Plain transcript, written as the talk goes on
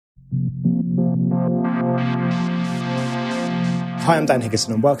Hi, I'm Dan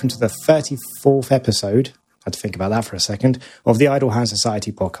Higginson, and welcome to the 34th episode, I had to think about that for a second, of the Idle Hands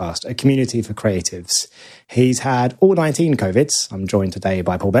Society podcast, a community for creatives. He's had all 19 COVIDs. I'm joined today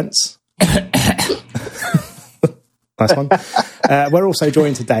by Paul Bence. Nice one. We're also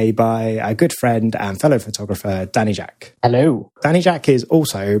joined today by a good friend and fellow photographer, Danny Jack. Hello. Danny Jack is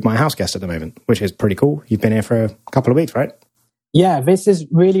also my house guest at the moment, which is pretty cool. You've been here for a couple of weeks, right? Yeah, this is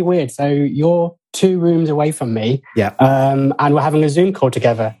really weird. So you're 2 rooms away from me. Yeah. And we're having a Zoom call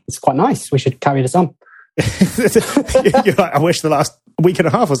together. It's quite nice. We should carry this on. You're like, I wish the last week and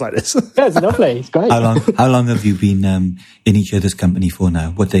a half was like this. Yeah, it's lovely. It's great. How long have you been in each other's company for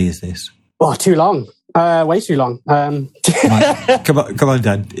now? What day is this? Oh, too long. Way too long. Come on,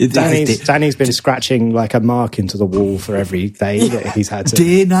 Dan. Danny's been scratching like a mark into the wall for every day that he's had to.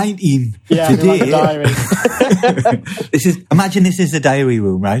 Day 19. Yeah, today. like a diary. Imagine this is the diary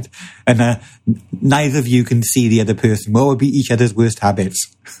room, right? And neither of you can see the other person. What would be each other's worst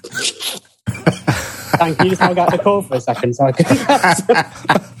habits? Thank you. Just hung out the call for a second so I can.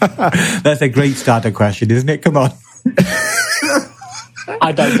 That's a great starter question, isn't it? Come on.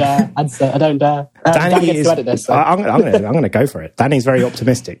 I don't dare. I don't dare. Danny gets to edit this. So. I'm going to go for it. Danny's very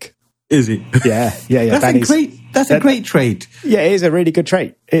optimistic. Is he? Yeah. That's a great trait. Yeah, it is a really good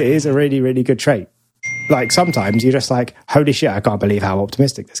trait. It is a really, really good trait. Like sometimes you're just like, holy shit, I can't believe how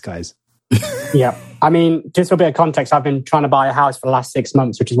optimistic this guy is. Yeah. I mean, just for a bit of context, I've been trying to buy a house for the last 6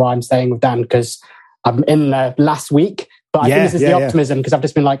 months, which is why I'm staying with Dan, because I'm in there last week. But I think this is the optimism, because I've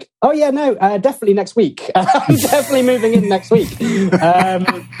just been like, oh yeah, no, definitely next week. I'm definitely moving in next week.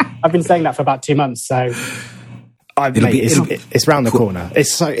 I've been saying that for about 2 months, so... It's round the corner.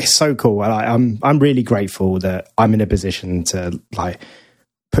 It's so cool. I'm really grateful that I'm in a position to like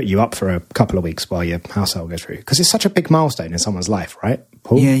put you up for a couple of weeks while your house sale goes through, because it's such a big milestone in someone's life, right,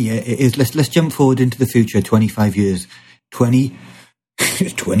 Paul? Yeah, it is. Let's jump forward into the future. 25 years,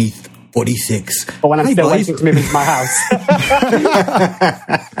 46. But when I'm still waiting to move into my house.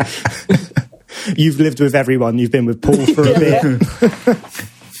 You've lived with everyone. You've been with Paul for a bit.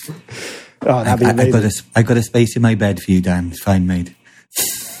 Oh, that'd be amazing. I got a space in my bed for you, Dan. It's fine, mate.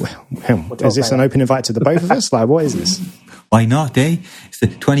 Well, is this an open invite to the both of us? Like, what is this? Why not, eh? It's the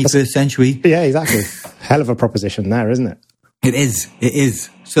 21st century. Yeah, exactly. Hell of a proposition there, isn't it? It is.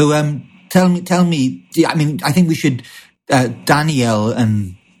 So, tell me. I mean, I think we should. Danielle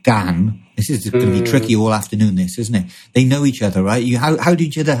and Dan. This is going to be tricky all afternoon. This, isn't it? They know each other, right? How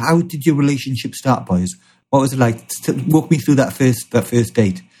did your relationship start, boys? What was it like? Walk me through that first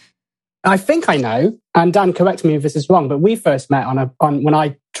date. I think I know, and Dan, correct me if this is wrong, but we first met on when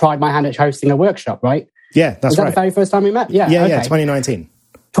I tried my hand at hosting a workshop, right? Yeah, that's right. Was that the very first time we met? Yeah, okay. 2019.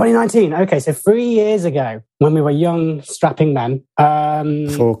 2019. Okay, so 3 years ago, when we were young, strapping men,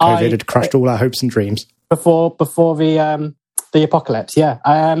 before COVID had crushed all our hopes and dreams. Before the apocalypse, yeah.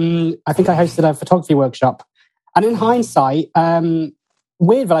 I think I hosted a photography workshop, and in hindsight,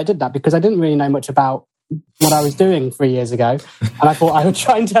 weird that I did that, because I didn't really know much about what I was doing 3 years ago, and I thought I would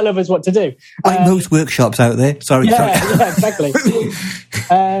try and tell others what to do. Like most workshops out there. Sorry. Yeah, exactly.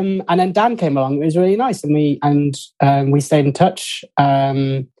 And then Dan came along. It was really nice, and we stayed in touch.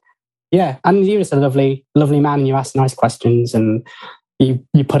 And you're just a lovely, lovely man, and you ask nice questions, and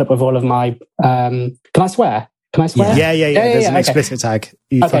you put up with all of my. Can I swear? Yeah. There's an explicit tag.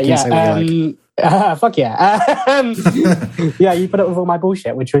 You fucking say what you like. Fuck yeah. Yeah, you put up with all my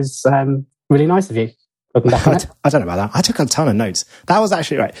bullshit, which was really nice of you. I don't know about that. I took a ton of notes. That was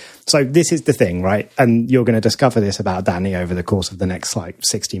actually right. So this is the thing, right? And you're going to discover this about Danny over the course of the next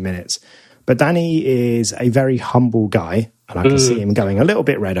 60 minutes. But Danny is a very humble guy, and I can see him going a little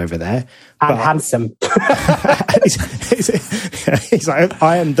bit red over there. And handsome. He's like,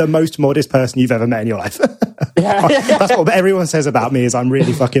 I am the most modest person you've ever met in your life. That's what everyone says about me, is I'm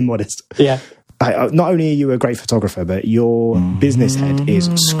really fucking modest. Yeah. Not only are you a great photographer, but your business head is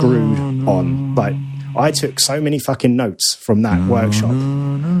screwed on. Like, I took so many fucking notes from that workshop.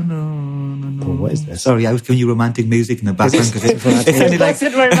 Paul, what is this? Sorry, I was giving you romantic music in the background. It sounded like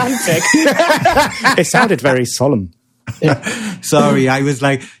romantic. It sounded very solemn. Yeah. Sorry, I was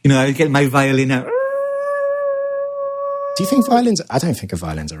like, I was getting my violin out. Do you think violins... I don't think a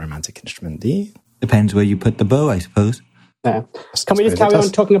violin's a romantic instrument, do you? Depends where you put the bow, I suppose. Yeah. Can we just carry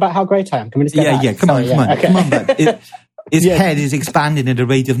on talking about how great I am? Can we just get back? Come on. Okay. Come on, but his head is expanding at a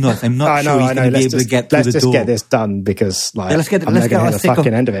rate of noise. I'm not sure he's going to be able to get through the door. Let's just get this done, because I'm let's get the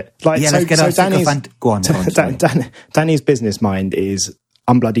fucking end of it. Let's get our Go on. Danny's business mind is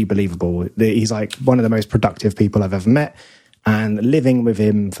unbloody believable. He's like one of the most productive people I've ever met. And living with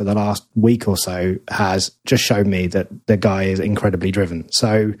him for the last week or so has just shown me that the guy is incredibly driven.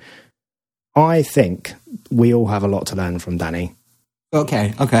 So I think we all have a lot to learn from Danny.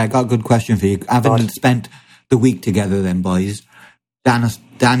 Okay, I got a good question for you. Having spent the week together then, boys,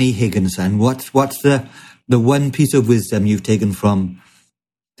 Danny Higginson, what's the one piece of wisdom you've taken from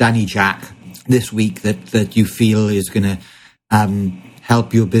Danny Jack this week that you feel is going to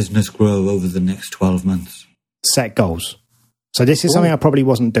help your business grow over the next 12 months? Set goals. So this is something I probably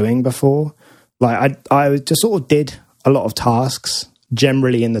wasn't doing before. Like I just sort of did a lot of tasks,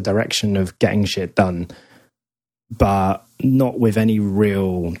 generally in the direction of getting shit done, but not with any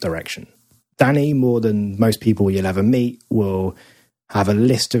real direction. Danny, more than most people you'll ever meet, will have a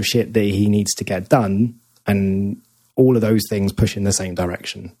list of shit that he needs to get done, and all of those things push in the same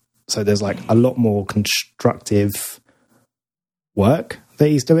direction. So there's like a lot more constructive work that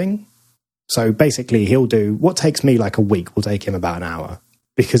he's doing. So basically he'll do what takes me like a week will take him about an hour,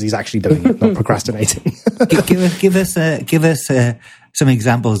 because he's actually doing it, not procrastinating. give us some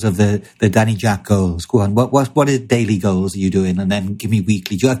examples of the Danny Jack goals. Go on. What is daily goals are you doing? And then give me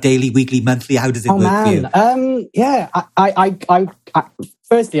weekly. Do you have daily, weekly, monthly? How does it work for you? Yeah. I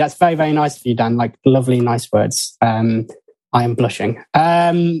firstly, that's very, very nice of you, Dan. Like, lovely, nice words. I am blushing. But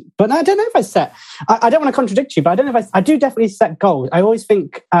no, I don't know if I set... I don't want to contradict you, but I don't know if I do definitely set goals. I always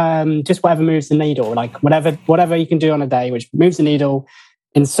think just whatever moves the needle, like whatever you can do on a day, which moves the needle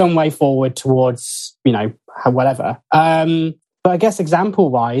in some way forward towards, whatever. But I guess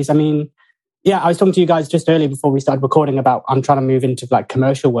example-wise, I mean, yeah, I was talking to you guys just earlier before we started recording about I'm trying to move into like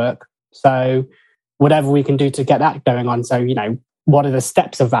commercial work. So whatever we can do to get that going on. So, what are the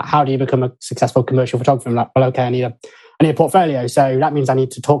steps of that? How do you become a successful commercial photographer? I'm like, well, okay, I need a portfolio. So that means I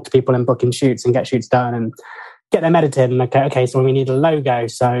need to talk to people and book in shoots and get shoots done and get them edited. And okay, so we need a logo.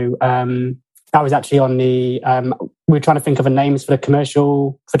 So that was actually on the... we were trying to think of a names for the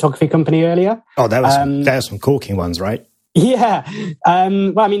commercial photography company earlier. Oh, there was some corking ones, right? Yeah.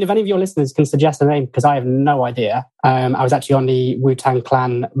 Well, I mean, if any of your listeners can suggest a name, because I have no idea. I was actually on the Wu-Tang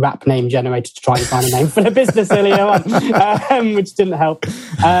Clan rap name generator to try and find a name for the business earlier on, which didn't help.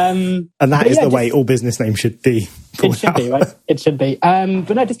 And that is the way all business names should be. It should be, right? It should be. But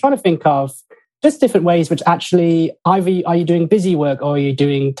no, just trying to think of just different ways which actually, either are you doing busy work or are you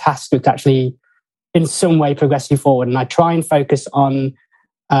doing tasks which actually in some way progress you forward? And I try and focus on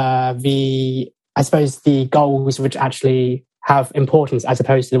I suppose the goals which actually have importance as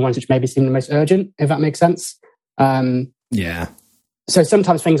opposed to the ones which maybe seem the most urgent, if that makes sense. Yeah. So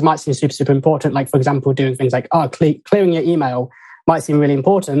sometimes things might seem super, super important. Like, for example, doing things like, clearing your email might seem really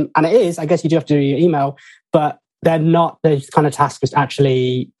important. And it is, I guess you do have to do your email, but they're not those kind of tasks which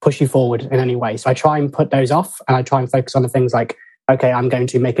actually push you forward in any way. So I try and put those off and I try and focus on the things like, okay, I'm going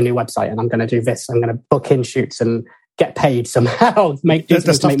to make a new website and I'm going to do this. I'm going to book in shoots and get paid somehow.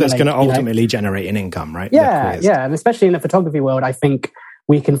 The stuff that's going to ultimately generate an income, right? Yeah. And especially in the photography world, I think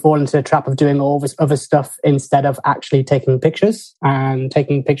we can fall into the trap of doing all this other stuff instead of actually taking pictures. And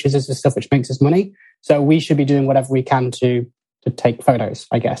taking pictures is the stuff which makes us money. So we should be doing whatever we can to take photos,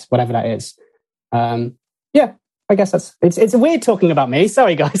 I guess, whatever that is. I guess it's weird talking about me.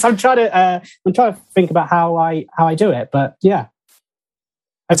 Sorry, guys. I'm trying to think about how I do it, but yeah.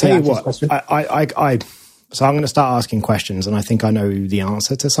 I'll tell you what. So I'm going to start asking questions, and I think I know the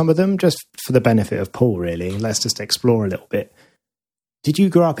answer to some of them, just for the benefit of Paul, really. Let's just explore a little bit. Did you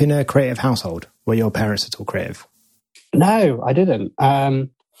grow up in a creative household? Were your parents at all creative? No, I didn't. I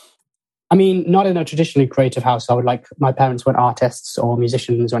mean, not in a traditionally creative household. Like, my parents weren't artists or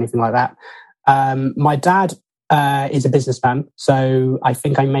musicians or anything like that. My dad is a businessman, so I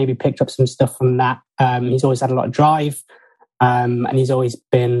think I maybe picked up some stuff from that. He's always had a lot of drive, and he's always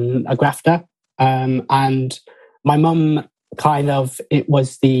been a grafter. And my mum it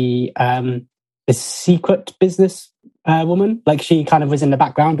was the secret business woman. Like, she kind of was in the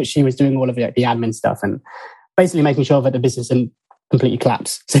background, but she was doing all of the admin stuff and basically making sure that the business didn't completely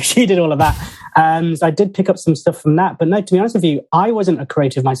collapse. So she did all of that. So I did pick up some stuff from that. But no, to be honest with you, I wasn't a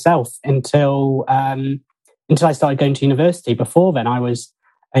creative myself until I started going to university. Before then, I was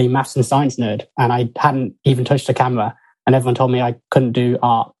a maths and science nerd, and I hadn't even touched a camera. And everyone told me I couldn't do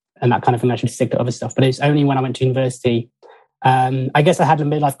art and that kind of thing. I should stick to other stuff. But it's only when I went to university, I guess I had a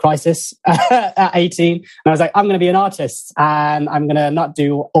midlife crisis at 18. And I was like, I'm going to be an artist and I'm going to not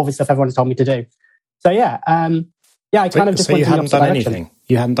do all the stuff everyone's told me to do. So yeah, I kind of just went in the opposite direction. Anything?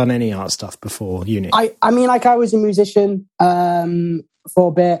 You hadn't done any art stuff before uni? I mean, like, I was a musician for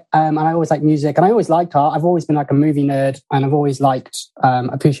a bit, and I always liked music, and I always liked art. I've always been like a movie nerd, and I've always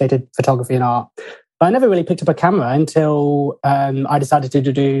appreciated photography and art. But I never really picked up a camera until I decided to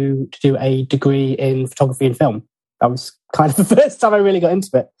do a degree in photography and film. That was kind of the first time I really got into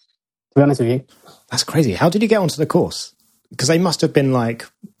it, to be honest with you. That's crazy. How did you get onto the course? Because they must have been like,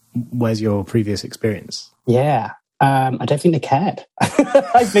 where's your previous experience? Yeah. I don't think they cared.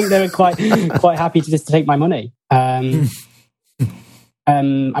 I think they were quite happy to just take my money. I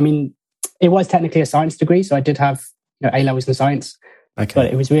mean, it was technically a science degree, so I did have A-levels in science, but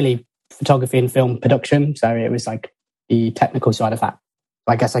it was really photography and film production. So it was like the technical side of that.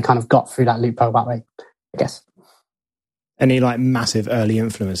 I guess I kind of got through that loophole that way, I guess. Any like massive early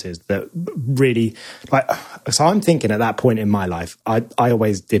influences that really like, so I'm thinking at that point in my life, I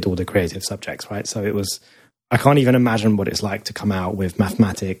always did all the creative subjects, right? So it was, I can't even imagine what it's like to come out with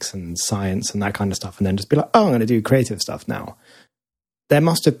mathematics and science and that kind of stuff and then just be like, oh, I'm going to do creative stuff now. There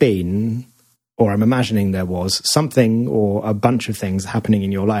must have been, or I'm imagining there was, something or a bunch of things happening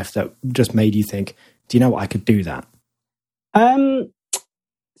in your life that just made you think, do you know what, I could do that?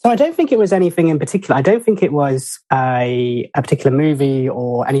 So I don't think it was anything in particular. I don't think it was a particular movie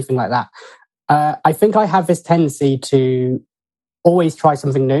or anything like that. I think I have this tendency to always try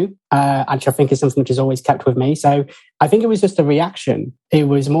something new, which I think is something which has always kept with me. So I think it was just a reaction. It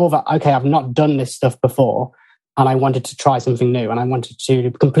was more of a, okay, I've not done this stuff before, and I wanted to try something new, and I wanted to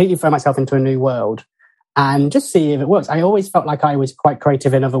completely throw myself into a new world and just see if it works. I always felt like I was quite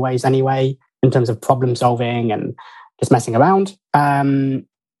creative in other ways anyway, in terms of problem solving and just messing around.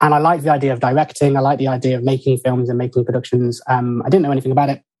 And I like the idea of directing. I like the idea of making films and making productions. I didn't know anything about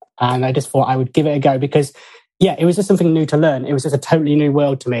it, and I just thought I would give it a go because, yeah, it was just something new to learn. It was just a totally new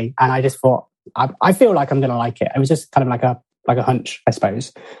world to me, and I just thought I feel like I'm going to like it. It was just kind of like a hunch, I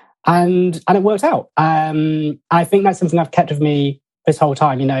suppose, and it worked out. I think that's something I've kept with me this whole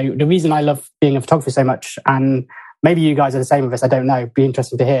time. The reason I love being a photographer so much, and maybe you guys are the same with this. I don't know. It'd be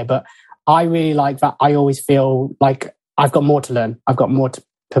interesting to hear, but I really like that. I always feel like I've got more to learn. I've got more to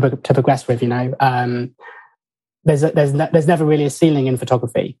progress with, there's never really a ceiling in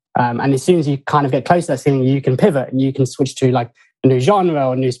photography, and as soon as you kind of get close to that ceiling, you can pivot and you can switch to like a new genre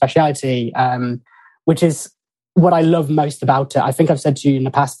or a new speciality, which is what I love most about it. I think I've said to you in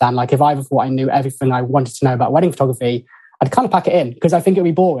the past, Dan, like if I ever thought I knew everything I wanted to know about wedding photography, I'd kind of pack it in because I think it'd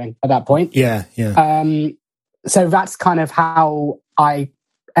be boring at that point. Yeah. So that's kind of how I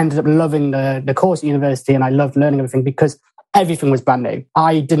ended up loving the course at university, and I loved learning everything because everything was brand new.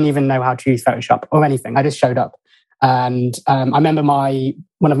 I didn't even know how to use Photoshop or anything. I just showed up. And I remember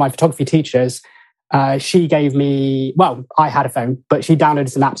one of my photography teachers, she gave me, well, I had a phone, but she downloaded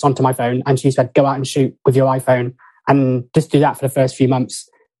some apps onto my phone and she said, go out and shoot with your iPhone and just do that for the first few months.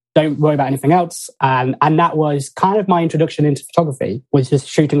 Don't worry about anything else. And that was kind of my introduction into photography, was just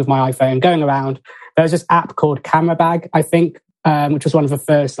shooting with my iPhone, going around. There was this app called Camera Bag, I think, which was one of the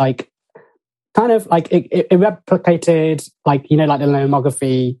first, kind of like it replicated like the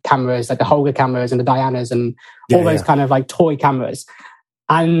Lomography cameras, like the Holga cameras and the Dianas and all those kind of like toy cameras.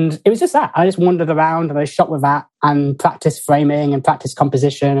 And it was just that. I just wandered around and I shot with that and practiced framing and practiced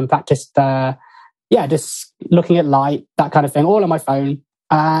composition and practiced, just looking at light, that kind of thing, all on my phone.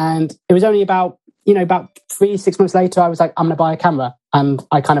 And it was only about 3-6 months later, I was like, I'm going to buy a camera. And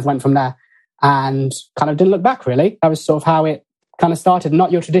I kind of went from there and kind of didn't look back really. That was sort of how it kind of started.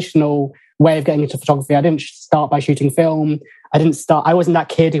 Not your traditional way of getting into photography. I didn't start by shooting film. I wasn't that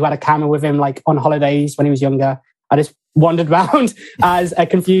kid who had a camera with him like on holidays when he was younger. I just wandered around as a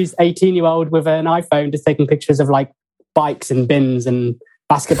confused 18-year-old with an iPhone, just taking pictures of like bikes and bins and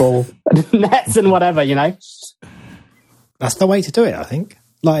basketball nets and whatever, That's the way to do it, I think.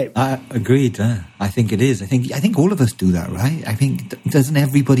 Agreed. I think it is. I think all of us do that, right? I think, doesn't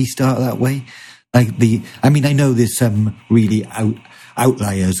everybody start that way? I know there's some really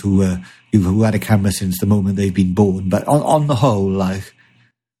outliers who had a camera since the moment they've been born, but on the whole,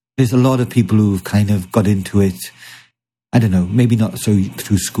 there's a lot of people who've kind of got into it, I don't know, maybe not so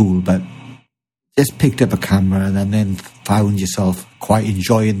through school, but just picked up a camera and then found yourself quite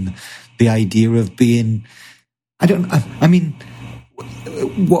enjoying the idea of being,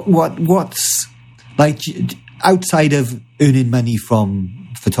 what's like outside of earning money from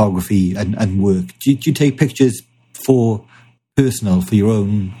photography and work, do you take pictures for your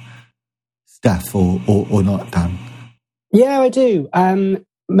own stuff or not, Dan? Yeah, I do.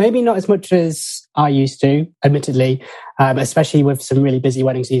 Maybe not as much as I used to, admittedly, especially with some really busy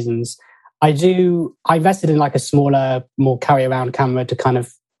wedding seasons. I invested in like a smaller, more carry around camera to kind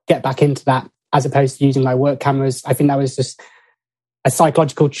of get back into that, as opposed to using my work cameras. I think that was just a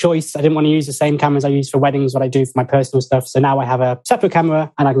psychological choice. I didn't want to use the same cameras I use for weddings, what I do for my personal stuff. So now I have a separate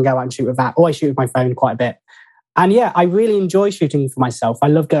camera and I can go out and shoot with that, or I shoot with my phone quite a bit. And yeah, I really enjoy shooting for myself. I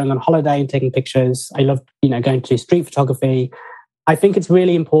love going on holiday and taking pictures. I love, going to street photography. I think it's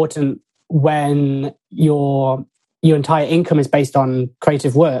really important when your entire income is based on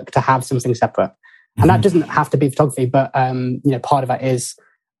creative work to have something separate. And that doesn't have to be photography, but part of that is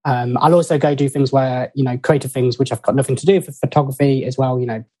I'll also go do things where, creative things which I've got nothing to do with photography as well,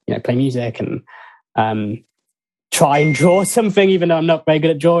 play music and try and draw something, even though I'm not very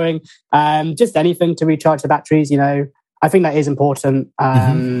good at drawing. Just anything to recharge the batteries, I think that is important.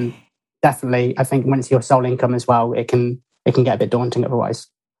 Definitely. I think when it's your sole income as well, it can get a bit daunting otherwise.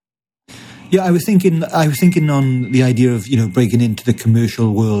 Yeah, I was thinking on the idea of, breaking into the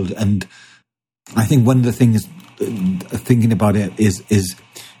commercial world. And I think one of the things thinking about it is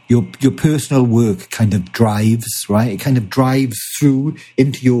your personal work kind of drives, right? It kind of drives through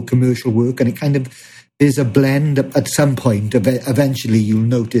into your commercial work, and it kind of is a blend at some point. Eventually you'll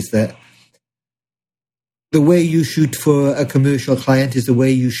notice that the way you shoot for a commercial client is the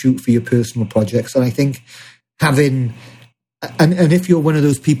way you shoot for your personal projects. And I think having... And if you're one of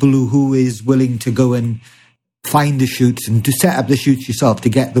those people who is willing to go and find the shoots and to set up the shoots yourself to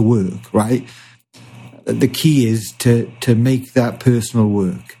get the work, right? The key is to make that personal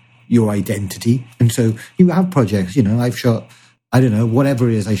work your identity. And so you have projects, I've shot, I don't know, whatever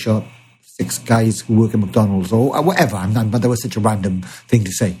it is, I shot 6 guys who work at McDonald's or whatever. But that was such a random thing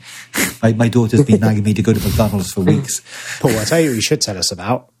to say. My daughter's been nagging me to go to McDonald's for weeks. Paul, I'll tell you what you should tell us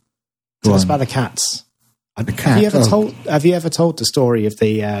about. Tell us about the cats. The cat. Have you ever told the story of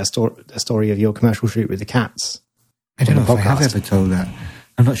the story of your commercial shoot with the cats? I don't know if I have ever told that.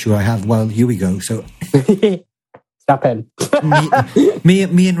 I'm not sure I have. Well, here we go. So, stop in. me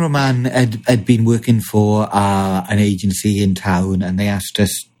and Roman had been working for an agency in town, and they asked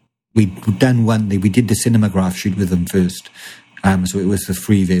us. We'd done we did the Cinematograph shoot with them first, so it was the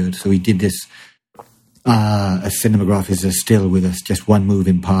Freeview. So we did this. A Cinematograph is a still with us, just one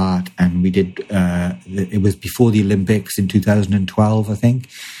moving part, and we did. It was before the Olympics in 2012, I think.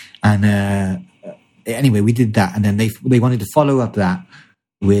 And anyway, we did that, and then they wanted to follow up that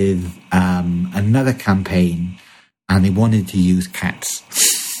with another campaign, and they wanted to use cats,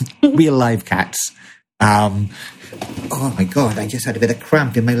 real live cats. Oh my God! I just had a bit of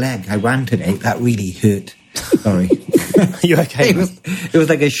cramp in my leg. I ran today. That really hurt. Sorry. You okay? It was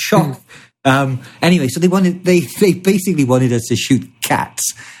like a shock. Anyway, so they basically wanted us to shoot cats.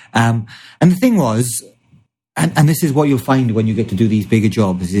 And the thing was, and this is what you'll find when you get to do these bigger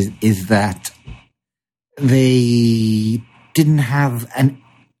jobs, is that they didn't have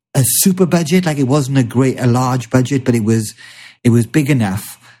a super budget. Like, it wasn't a large budget, but it was big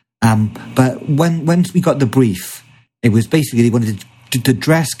enough. But once we got the brief, it was basically they wanted to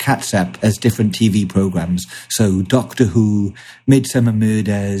dress cats up as different TV programs. So Doctor Who, Midsummer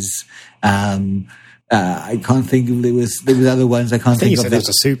Murders. I can't think of there was other ones. I can't think of. There was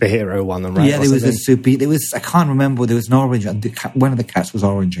a superhero one, right? Yeah, there was a super. There was, I can't remember. There was an orange. One of the cats was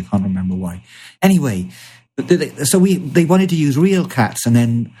orange. I can't remember why. Anyway, so they wanted to use real cats and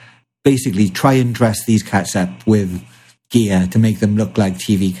then basically try and dress these cats up with gear to make them look like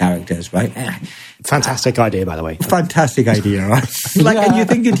TV characters, right? Fantastic idea, by the way. Fantastic idea, right? And you're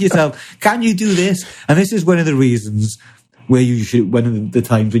thinking to yourself, can you do this? And this is one of the reasons where one of the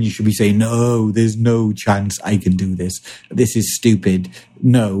times when you should be saying, no, there's no chance I can do this. This is stupid.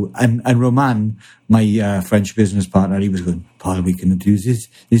 No. And Roman, my French business partner, he was going, Paul, we cannot do this.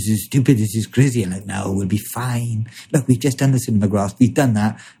 This is stupid. This is crazy. I'm like, no, we'll be fine. Look, we've just done the Cinematograph. We've done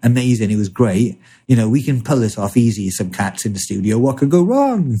that. Amazing. It was great. We can pull this off easy. Some cats in the studio. What could go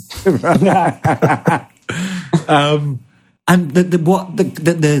wrong? And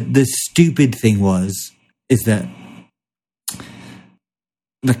the stupid thing is that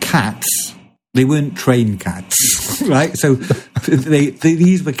the cats, they weren't trained cats, right? So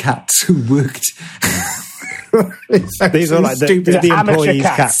these were cats who worked. These are like the employees'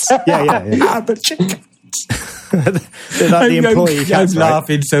 cats. Yeah. Amateur cats. They're like the employee cats. I'm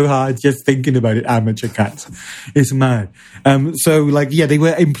laughing so hard just thinking about it. Amateur cats. It's mad. So they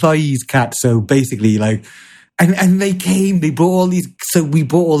were employees' cats. So basically, and they brought all these. So we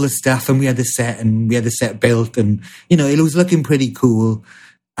bought all the stuff, and we had the set built, and it was looking pretty cool.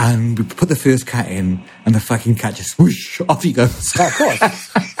 And we put the first cat in, and the fucking cat just whoosh, off he goes. Oh, of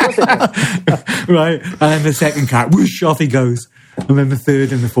course. Right? And the second cat, whoosh, off he goes. And then the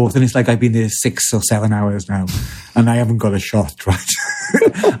third and the fourth. And it's like I've been there 6 or 7 hours now, and I haven't got a shot, right?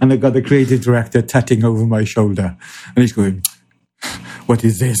 And I've got the creative director tutting over my shoulder, and he's going, what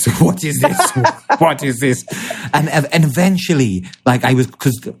is this? What is this? What is this? And eventually,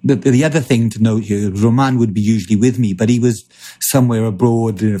 because the other thing to note here, Roman would be usually with me, but he was somewhere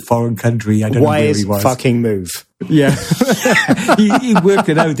abroad in a foreign country. I don't know where he was. Fucking move. Yeah. he worked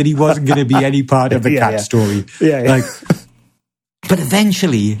it out that he wasn't going to be any part of the cat story. Yeah. But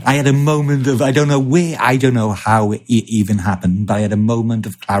eventually, I had a moment of, I don't know how it even happened, but I had a moment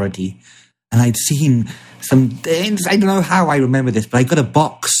of clarity. and I'd seen some things. I don't know how I remember this, but I got a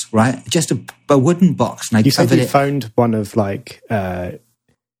box, right? Just a wooden box. And you said you phoned one of like,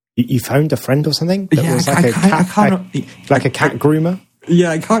 you phoned a friend or something? That was like a cat groomer?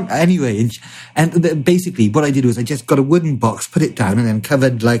 Yeah, I can't. Anyway, and basically what I did was I just got a wooden box, put it down, and then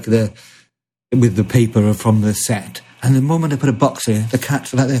covered like with the paper from the set. And the moment I put a box there, the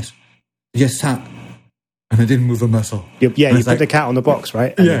cats were like this. They just sat. And I didn't move a muscle. You put the cat on the box,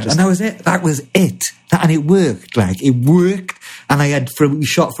 right? And and that was it. That was it. And it worked. Like, it worked. And I had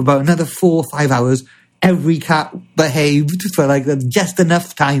shot for about another 4 or 5 hours. Every cat behaved for like just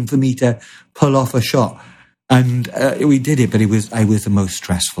enough time for me to pull off a shot. And we did it, but it was the most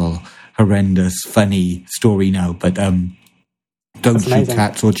stressful, horrendous, funny story now. But don't shoot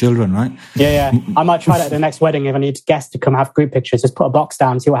cats or children, right? Yeah. I might try that at the next wedding if I need guests to come have group pictures. Just put a box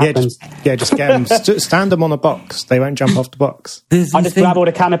down, see what happens. Just get them, stand them on a box. They won't jump off the box. I'll just grab all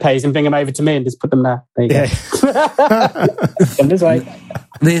the canapes and bring them over to me and just put them there. There you go. Come this way.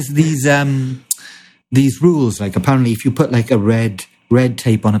 There's these rules, like apparently if you put like a red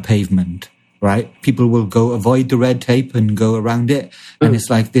tape on a pavement, right, people will go avoid the red tape and go around it. And it's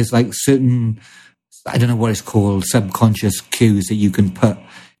like, there's like certain, I don't know what it's called, subconscious cues that you can put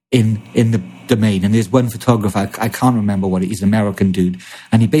in the domain. And there's one photographer, I can't remember what it is, an American dude,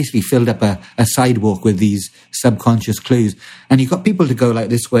 and he basically filled up a sidewalk with these subconscious clues. And he got people to go like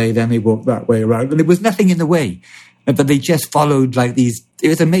this way, then they walked that way around, and there was nothing in the way. But they just followed like these. It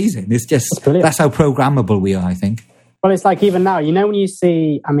was amazing. It's just, that's how programmable we are, I think. Well, it's like even now, when you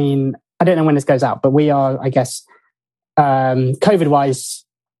see, I mean, I don't know when this goes out, but we are, I guess, COVID-wise,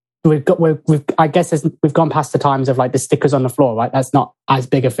 we've gone past the times of like the stickers on the floor, right? That's not as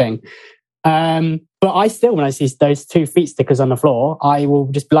big a thing. But I still, when I see those 2 feet stickers on the floor, I will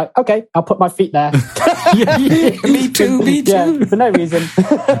just be like, okay, I'll put my feet there. Me too. Yeah, for no reason.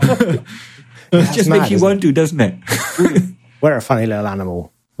 It just makes you want to, doesn't it? We're a funny little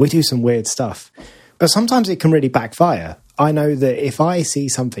animal. We do some weird stuff. But sometimes it can really backfire. I know that if I see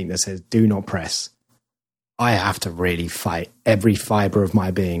something that says do not press, I have to really fight every fibre of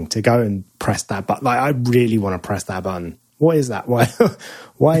my being to go and press that button. Like, I really want to press that button. What is that? Why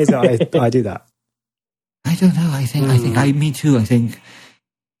is it I do that? I don't know. I think me too. I think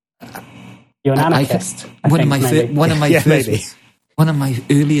you're an anarchist. One of my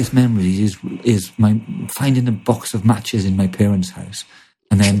earliest memories is my finding a box of matches in my parents' house.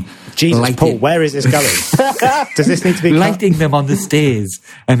 And then Jesus, Paul, where is this going? Does this need to be lighting them on the stairs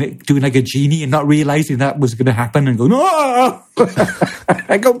and doing like a genie and not realizing that was going to happen and go, no!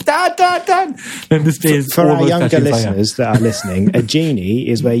 I go, Dad. Then the stairs. For our younger listeners that are listening, a genie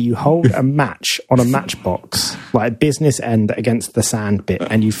is where you hold a match on a matchbox, like business end against the sand bit,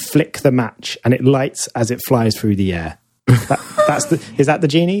 and you flick the match and it lights as it flies through the air. Is that the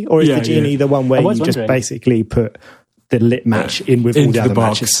genie? Or is the genie the one where you just basically put the lit match in with all the other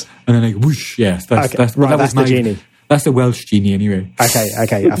matches? And then like, whoosh, yes. That's the genie. That's the Welsh genie anyway. Okay.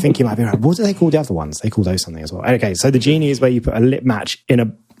 I think you might be right. What do they call the other ones? They call those something as well. Okay, so the genie is where you put a lit match in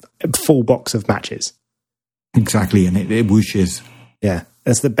a full box of matches. Exactly, and it whooshes. Yeah,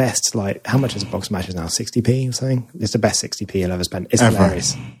 that's the best. Like, how much is a box of matches now? 60p or something? It's the best 60p you'll ever spend. It's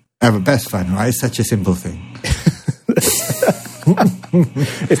hilarious. Ever best fun, right? It's such a simple thing.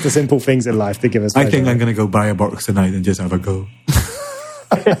 It's the simple things in life that give us pleasure. I think I'm going to go buy a box tonight and just have a go.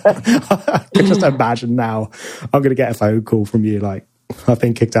 I can just imagine now I'm going to get a phone call from you like, I've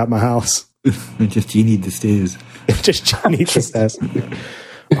been kicked out of my house. Just genied the stairs. Just genied the stairs.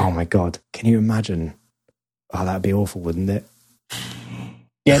 Oh my God. Can you imagine? Oh, that'd be awful, wouldn't it?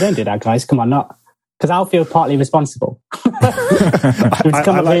 Yeah, don't do that, guys. Come on, not. Because I'll feel partly responsible. It's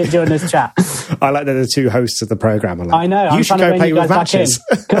come up here during this chat. I like that the two hosts of the program are like, I know. You should go play with matches.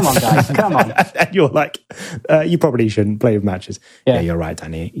 Come on, guys. Come on. And you're like, you probably shouldn't play with matches. Yeah, you're right,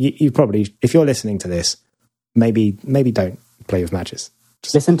 Danny. You probably, if you're listening to this, maybe don't play with matches.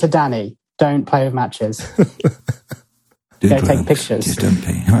 Listen to Danny. Don't play with matches. Go take pictures. Just don't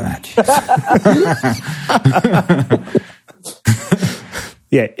play matches.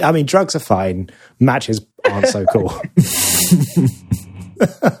 Yeah, I mean, drugs are fine. Matches aren't so cool.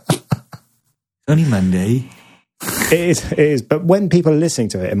 Only Monday. It is. But when people are listening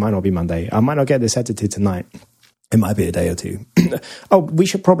to it, it might not be Monday. I might not get this edited tonight. It might be a day or two. Oh, we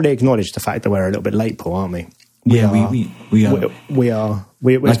should probably acknowledge the fact that we're a little bit late, Paul, aren't we? We are.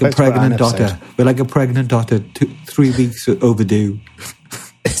 We're like a pregnant daughter. We're like a pregnant daughter, 3 weeks overdue.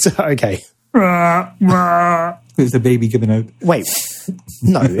 It's okay. There's the baby coming out. Wait,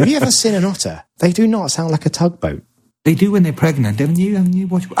 no. Have you ever seen an otter? They do not sound like a tugboat. They do when they're pregnant. Haven't you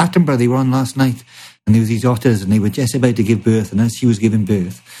watched Attenborough? They were on last night, and there was these otters, and they were just about to give birth. And as she was giving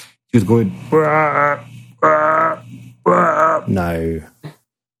birth, She was going, no.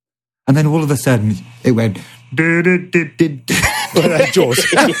 And then all of a sudden it went, Jaws.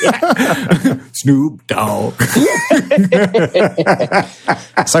 Snoop Dogg.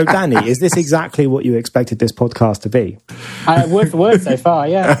 So, Danny, is this exactly what you expected this podcast to be? Word for word so far,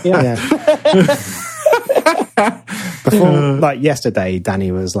 yeah. Before, like yesterday,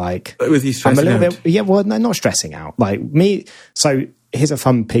 Danny was like, was he stressing I'm a little out? bit, yeah, well, no, not stressing out. Like me, so here's a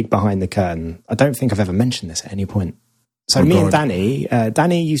fun peek behind the curtain. I don't think I've ever mentioned this at any point. So and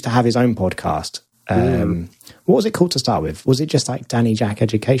Danny used to have his own podcast. What was it called to start with? Was it just like Danny Jack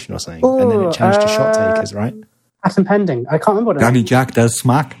Education or something? And then it changed to Shot Takers, right? Patent pending. I can't remember what it was. Danny Jack does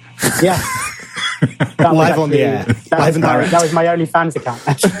smack. Yeah. Live on the air. Live and direct. That was my OnlyFans account,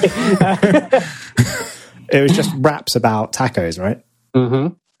 actually. It was just raps about tacos, right?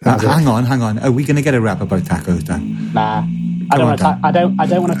 Mm-hmm. Hang on. Are we going to get a rap about tacos, Dan? Nah. I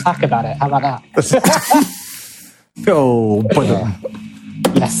don't want to talk about it. How about that? Oh,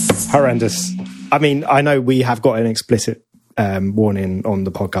 yes. Horrendous. I mean, I know we have got an explicit warning on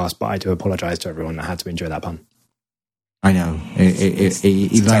the podcast, but I do apologise to everyone that had to enjoy that pun. I know.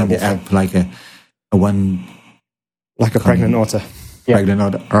 He lined it up like a one... Like a pregnant otter. Yeah. Pregnant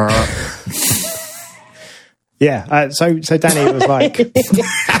otter. Yeah, so Danny was like...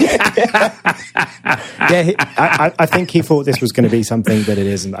 I think he thought this was going to be something that it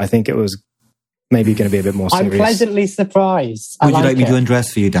isn't. I think it was maybe going to be a bit more serious. I'm pleasantly surprised. Would you like me to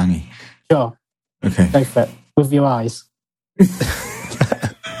undress for you, Danny? Sure. Okay. Go for it. With your eyes.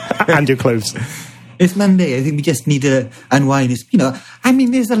 And your clothes. It's Monday. I think we just need to unwind. I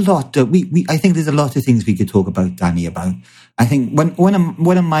mean, there's a lot. I think there's a lot of things we could talk about, Danny. About. I think one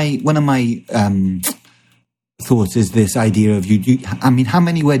of my thoughts is this idea of you. I mean, how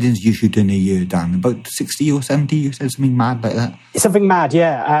many weddings do you shoot in a year, Dan? About 60 or 70? You said something mad like that. Something mad,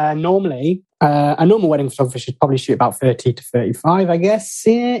 yeah. Normally, a normal wedding photographer should probably shoot about 30 to 35, I guess.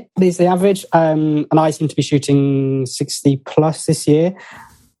 Yeah, is the average. And I seem to be shooting 60 plus this year,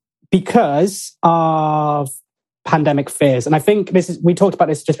 because of pandemic fears. And I think we talked about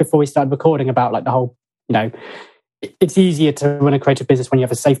this just before we started recording about like the whole, it's easier to run a creative business when you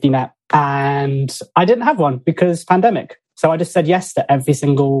have a safety net. And I didn't have one because pandemic. So I just said yes to every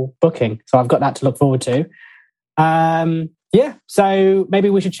single booking. So I've got that to look forward to. So maybe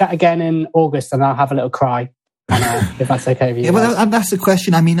we should chat again in August and I'll have a little cry. If that's okay with you. Yeah, well, that's the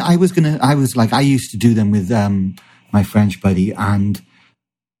question. I mean, I used to do them with my French buddy, and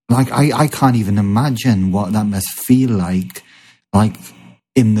like, I can't even imagine what that must feel like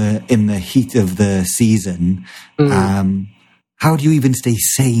in the heat of the season. How do you even stay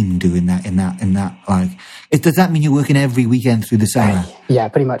sane doing that in that like, does that mean you're working every weekend through the summer? Yeah,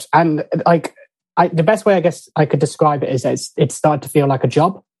 pretty much. And like, the best way I guess I could describe it is that it started to feel like a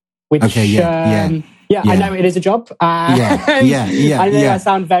job. Which, I know it is a job. I know I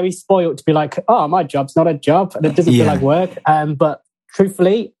sound very spoiled to be like, oh, my job's not a job, and it doesn't feel like work. But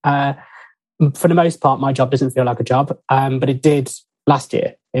truthfully, for the most part, my job doesn't feel like a job. But it did last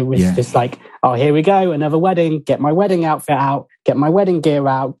year. It was just like, oh, here we go, another wedding, get my wedding outfit out, get my wedding gear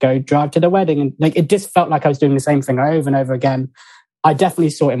out, go drive to the wedding. And like, it just felt like I was doing the same thing over and over again. I definitely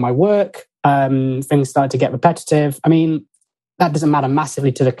saw it in my work. Things started to get repetitive. I mean, that doesn't matter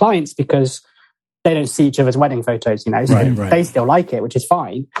massively to the clients because they don't see each other's wedding photos, so right. They still like it, which is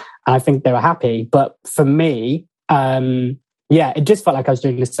fine. And I think they were happy. But for me, it just felt like I was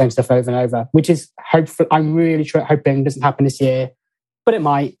doing the same stuff over and over, which is hopeful. I'm really hoping it doesn't happen this year, but it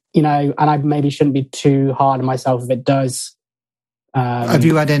might, and I maybe shouldn't be too hard on myself if it does. Have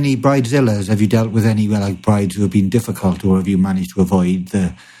you had any bridezillas? Have you dealt with any brides who have been difficult, or have you managed to avoid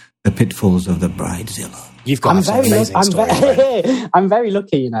the pitfalls of the bridezilla? You've got some amazing stories. Right? I'm very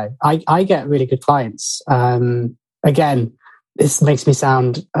lucky, I get really good clients. Again, this makes me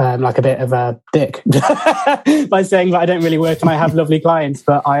sound like a bit of a dick by saying that I don't really work and I have lovely clients,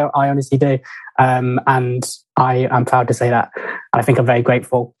 but I honestly do. And I am proud to say that. I think I'm very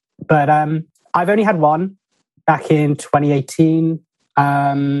grateful. But I've only had one back in 2018.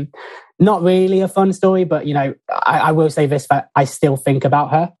 Not really a fun story, but, I will say this, that I still think about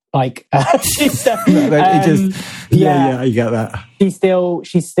her. Like, I get that. She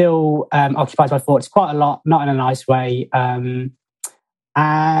still occupies my thoughts quite a lot, not in a nice way. And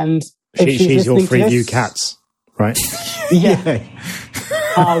she's your Freeview cats, right? Yeah.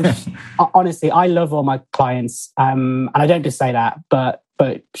 Honestly, I love all my clients, and I don't just say that, but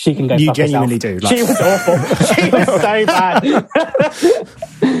she can go. You fuck genuinely herself. do. She was awful. She was so bad.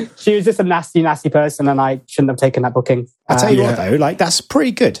 She was just a nasty person, and I shouldn't have taken that booking. I tell you what, though, like that's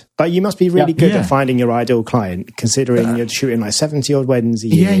pretty good. Like you must be really good at finding your ideal client, considering you're shooting like 70 odd weddings a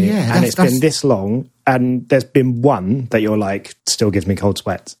year, and it's been this long, and there's been one that you're like still gives me cold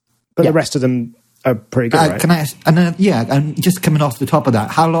sweats, but the rest of them are pretty good. Right? Can I ask? And just coming off the top of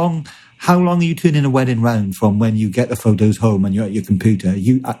that, how long are you turning a wedding round from when you get the photos home and you're at your computer?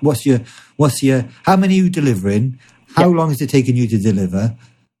 What's your how many are you delivering? How long is it taking you to deliver?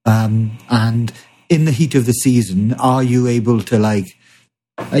 And in the heat of the season, are you able to in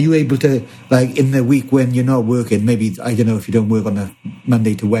the week when you're not working, maybe, I don't know, if you don't work on a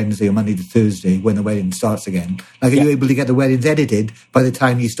Monday to Wednesday or Monday to Thursday when the wedding starts again, are you able to get the weddings edited by the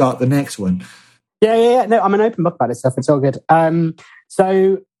time you start the next one? Yeah. No, I'm an open book about this stuff. It's all good.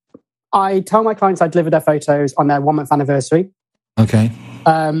 So I tell my clients I deliver their photos on their 1 month anniversary. Okay.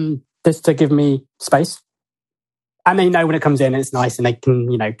 Just to give me space. And they know when it comes in, it's nice, and they can,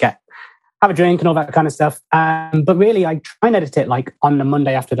 have a drink and all that kind of stuff. But really, I try and edit it like on the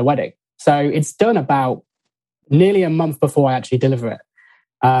Monday after the wedding. So it's done about nearly a month before I actually deliver it.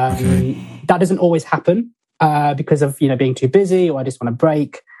 That doesn't always happen because of, being too busy, or I just want a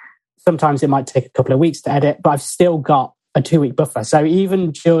break. Sometimes it might take a couple of weeks to edit, but I've still got a 2-week buffer. So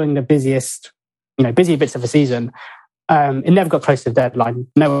even during the busiest, busy bits of the season, it never got close to the deadline.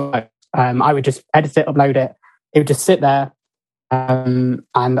 No, I would just edit it, upload it. It would just sit there. And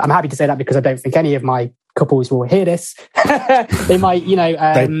I'm happy to say that because I don't think any of my couples will hear this. They might,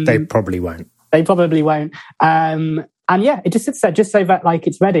 they probably won't. They probably won't. And it just sits there just so that like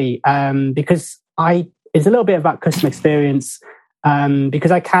it's ready. Because it's a little bit about customer experience.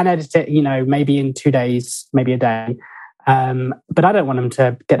 Because I can edit it, maybe in 2 days, maybe a day. But I don't want them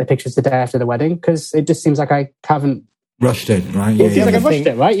to get the pictures the day after the wedding because it just seems like I haven't rushed it, right? It feels like I've rushed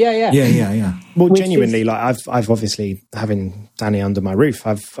it, right? Yeah. Well, genuinely, like I've obviously, having Danny under my roof,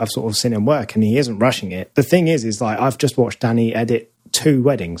 I've sort of seen him work, and he isn't rushing it. The thing is like I've just watched Danny edit 2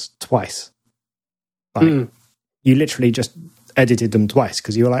 weddings twice. Like you literally just edited them twice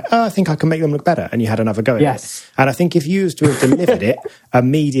because you were like, oh, I think I can make them look better, and you had another go at it. And I think if you used to have delivered it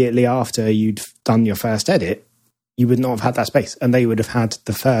immediately after you'd done your first edit, you would not have had that space, and they would have had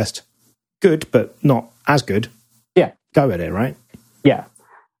the first good but not as good go at it, right? Yeah. I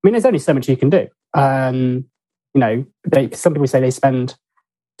mean, there's only so much you can do. Some people say they spend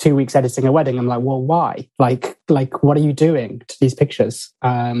 2 weeks editing a wedding. I'm like, well, why? Like, what are you doing to these pictures?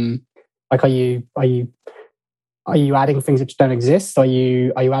 Are you adding things which don't exist? Are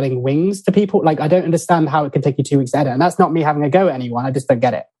you adding wings to people? Like, I don't understand how it can take you 2 weeks to edit. And that's not me having a go at anyone. I just don't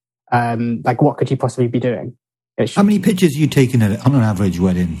get it. What could you possibly be doing? How many pictures are you taking on an average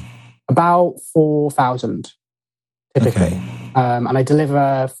wedding? About 4,000. Typically, okay. And I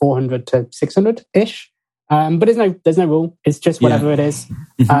deliver 400 to 600-ish. But there's no rule. It's just whatever it is.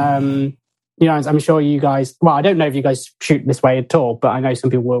 I'm sure you guys. Well, I don't know if you guys shoot this way at all, but I know some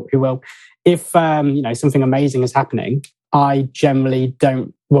people who will. If something amazing is happening, I generally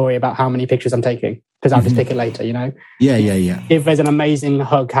don't worry about how many pictures I'm taking because I'll just take it later. Yeah. If there's an amazing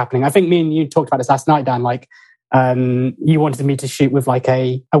hug happening, I think me and you talked about this last night, Dan. Like. You wanted me to shoot with like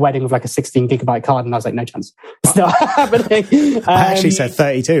a wedding with like a 16 gigabyte card, and I was like, no chance. It's not happening. I actually said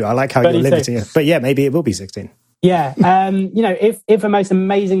 32. I like how 32. You're limiting it. But yeah, maybe it will be 16. Yeah. If a most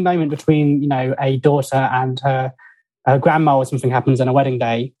amazing moment between, a daughter and her grandma or something happens on a wedding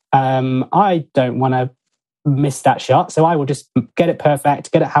day, I don't want to miss that shot. So I will just get it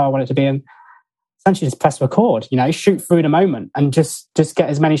perfect, get it how I want it to be, and essentially just press record, shoot through the moment and just get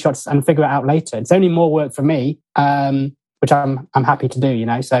as many shots and figure it out later. It's only more work for me, which I'm happy to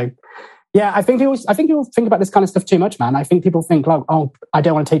do, So yeah, I think people think about this kind of stuff too much, man. I think people think like, oh, I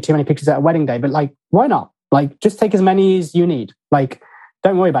don't want to take too many pictures at a wedding day, but like, why not? Like, just take as many as you need. Like,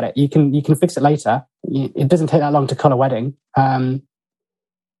 don't worry about it. You can fix it later. It doesn't take that long to cut a wedding.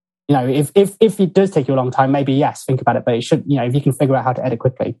 If it does take you a long time, maybe yes, think about it. But it should, if you can figure out how to edit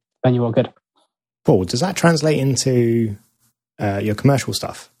quickly, then you're all good. Paul, does that translate into your commercial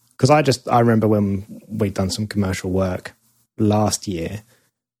stuff? Because I remember when we'd done some commercial work last year,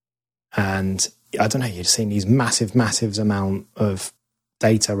 and I don't know, you'd seen these massive amount of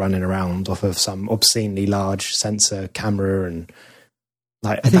data running around off of some obscenely large sensor camera, and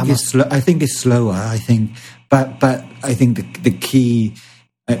like I think it's slower. But I think the key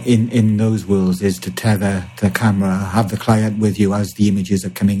in those worlds is to tether the camera, have the client with you as the images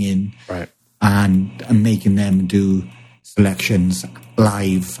are coming in, right. And making them do selections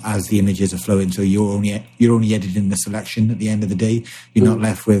live as the images are flowing. So you're only editing the selection at the end of the day. You're not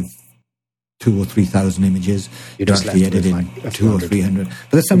left with 2,000 or 3,000 images. You're actually editing like 200 or 300.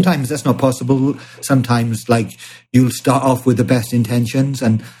 But sometimes that's not possible. Sometimes, like, you'll start off with the best intentions,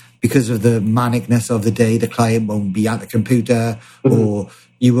 and because of the manicness of the day, the client won't be at the computer, or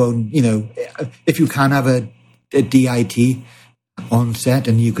you won't, if you can have a DIT on set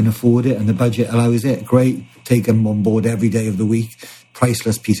and you can afford it and the budget allows it, great, take them on board every day of the week.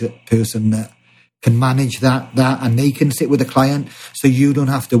 Priceless person that can manage that and they can sit with the client so you don't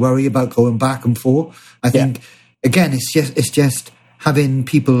have to worry about going back and forth. I think, again, it's just having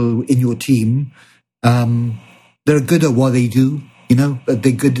people in your team, they're good at what they do, but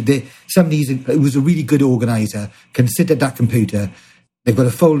they're good. Somebody who's a really good organizer can sit at that computer. They've got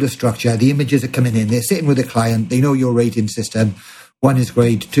a folder structure. The images are coming in. They're sitting with the client. They know your rating system. 1 is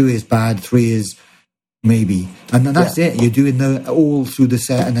great, 2 is bad, 3 is maybe. And then that's it. You're doing all through the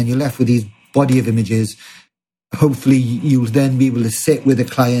set, and then you're left with these body of images. Hopefully you'll then be able to sit with the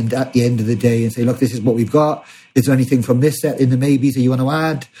client at the end of the day and say, look, this is what we've got. Is there anything from this set in the maybes that you want to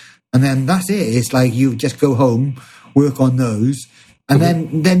add? And then that's it. It's like you just go home, work on those. And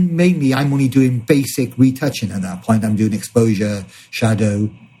then mainly I'm only doing basic retouching at that point. I'm doing exposure, shadow,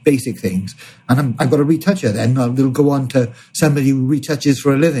 basic things. And I've got a retoucher then. They'll go on to somebody who retouches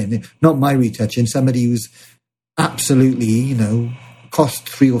for a living. Not my retouching, somebody who's absolutely, cost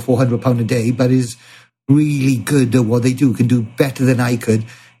 £300 or £400 a day, but is really good at what they do, can do better than I could.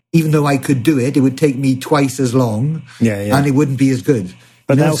 Even though I could do it, it would take me twice as long and it wouldn't be as good.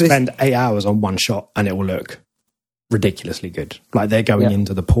 But they'll spend 8 hours on one shot and it will look ridiculously good. Like they're going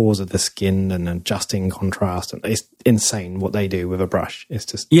into the pores of the skin and adjusting contrast, and it's insane what they do with a brush. It's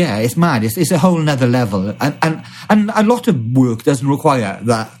just it's mad. It's a whole nother level, and a lot of work doesn't require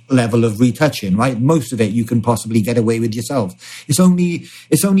that level of retouching, right? Most of it you can possibly get away with yourself. It's only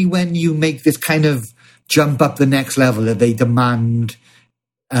when you make this kind of jump up the next level that they demand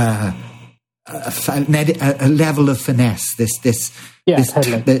a level of finesse.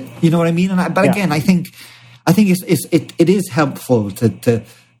 Totally. You know what I mean? But again, I think it is helpful to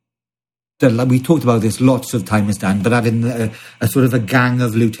we talked about this lots of times, Dan, but having a sort of a gang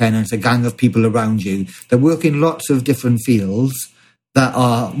of lieutenants, a gang of people around you that work in lots of different fields that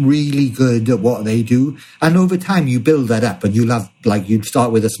are really good at what they do. And over time you build that up, and you'll have, you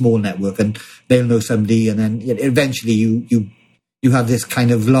start with a small network and they'll know somebody, and then eventually you have this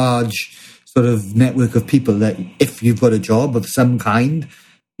kind of large sort of network of people that if you've got a job of some kind,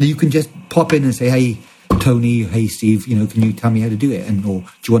 you can just pop in and say, hey, Tony, hey, Steve, can you tell me how to do it? Or do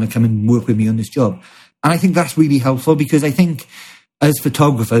you want to come and work with me on this job? And I think that's really helpful, because I think as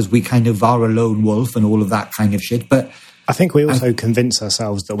photographers, we kind of are a lone wolf and all of that kind of shit. But I think we also convince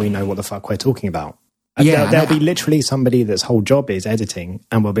ourselves that we know what the fuck we're talking about. And there'll be literally somebody that's whole job is editing,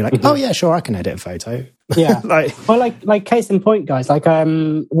 and we'll be like, oh yeah, sure, I can edit a photo. Yeah. like case in point, guys,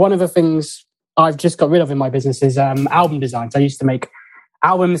 one of the things I've just got rid of in my business is album designs. I used to make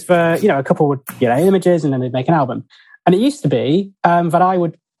albums for, a couple would images and then they'd make an album. And it used to be that I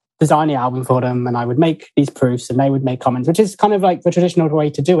would design the album for them and I would make these proofs and they would make comments, which is kind of like the traditional way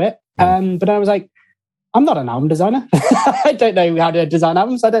to do it. But I was like, I'm not an album designer. I don't know how to design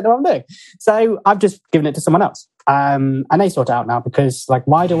albums. I don't know what I'm doing. So I've just given it to someone else. And they sort it out now, because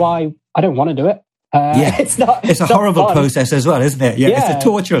why do I don't want to do it. It's a horrible process as well, isn't it? It's a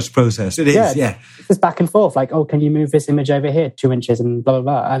torturous process. It is. It's just back and forth. Can you move this image over here 2 inches and blah,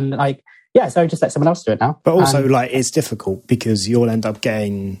 blah, blah. And so just let someone else do it now. But also it's difficult because you'll end up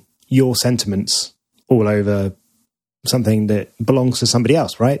getting your sentiments all over something that belongs to somebody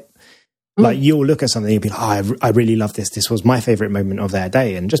else, right? You'll look at something and be like, I really love this. This was my favorite moment of their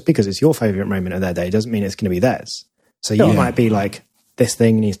day. And just because it's your favorite moment of their day doesn't mean it's going to be theirs. So you might be like, this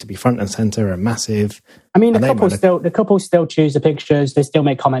thing needs to be front and center and massive. I mean, the couple still choose the pictures. They still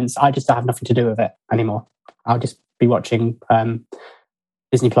make comments. I just have nothing to do with it anymore. I'll just be watching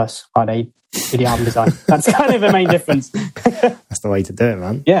Disney Plus while they do the album design. That's kind of the main difference. That's the way to do it,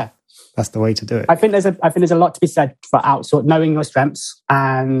 man. Yeah, that's the way to do it. I think there's a lot to be said for knowing your strengths,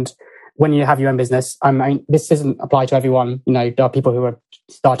 and when you have your own business. I mean, this doesn't apply to everyone. There are people who are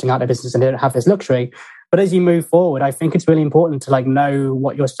starting out their business and they don't have this luxury. But as you move forward, I think it's really important to know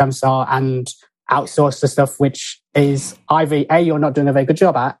what your strengths are and outsource the stuff which is either A, you're not doing a very good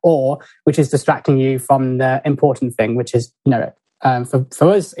job at, or which is distracting you from the important thing, which is, for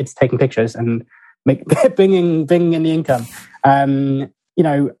us, it's taking pictures and bringing in the income.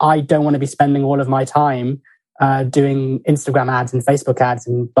 I don't want to be spending all of my time doing Instagram ads and Facebook ads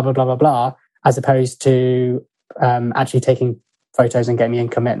and blah, blah, blah, blah, blah, as opposed to actually taking photos and getting the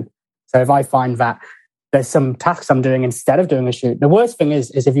income in. So if I find that there's some tasks I'm doing instead of doing a shoot. The worst thing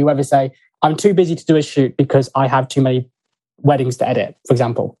is if you ever say, I'm too busy to do a shoot because I have too many weddings to edit, for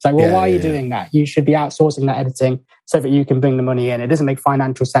example. It's why are you doing that? You should be outsourcing that editing so that you can bring the money in. It doesn't make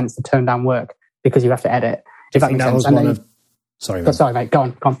financial sense to turn down work because you have to edit. Do you think that was Sorry, man. Sorry, mate. Go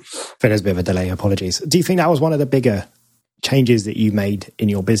on. I think there's a bit of a delay. Apologies. Do you think that was one of the bigger changes that you made in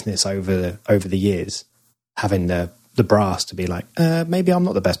your business over the years? Having the brass to be like, maybe I'm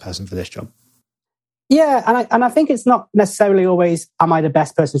not the best person for this job. Yeah, and I think it's not necessarily always, am I the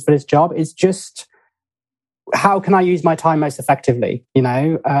best person for this job? It's just, how can I use my time most effectively? You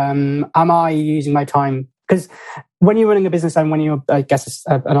know, am I using my time? Because when you're running a business and when you're, I guess,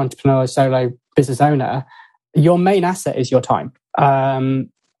 an entrepreneur, solo business owner, your main asset is your time. And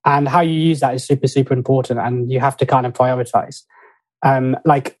how you use that is super, super important. And you have to kind of prioritize.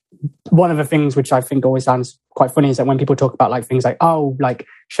 Like one of the things which I think always sounds quite funny is that when people talk about like things like, oh, like,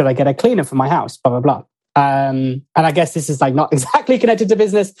 should I get a cleaner for my house? Blah, blah, blah. And I guess this is like not exactly connected to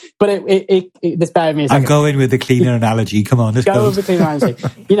business, but this bear with me a second. I'm going with the cleaner analogy. Come on, let's go. With the cleaner analogy.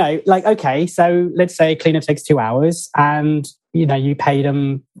 You know, like, okay, so let's say a cleaner takes 2 hours and, you know, you pay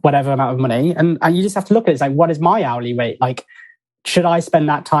them whatever amount of money and you just have to look at it. It's like, what is my hourly rate? Like, should I spend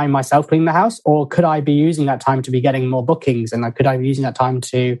that time myself cleaning the house, or could I be using that time to be getting more bookings? And like, could I be using that time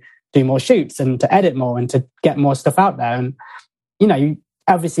to do more shoots and to edit more and to get more stuff out there? And, you know,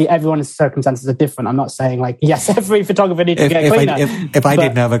 obviously everyone's circumstances are different. I'm not saying like, yes, every photographer needs to get a cleaner. If I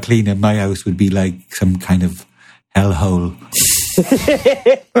didn't have a cleaner, my house would be like some kind of hellhole.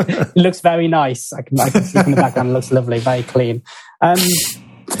 It looks very nice. I can see from the background, it looks lovely, very clean.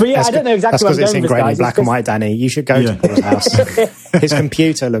 But yeah, I don't know exactly what I'm because it's going ingrained in with, black and white, Danny. You should go to Paul's house. His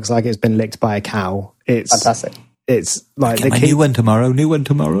computer looks like it's been licked by a cow. It's fantastic. It's like the new one tomorrow.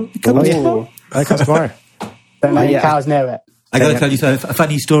 That comes tomorrow. Don't let your cows near it. I got to tell you a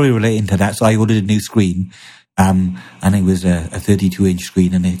funny story relating to that. So I ordered a new screen, and it was a 32-inch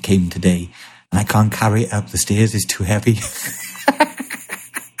screen, and it came today, and I can't carry it up the stairs. It's too heavy.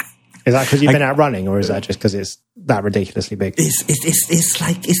 Is that because you've been out running, or is that just because it's that ridiculously big?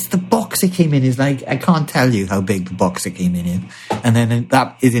 It's the box it came in is like, I can't tell you how big the box it came in, and then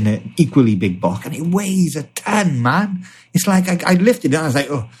that is in an equally big box, and it weighs a ton, man. It's like I lifted it, and I was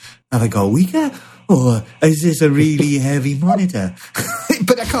like, oh, have I got a weaker? Or is this a really heavy monitor?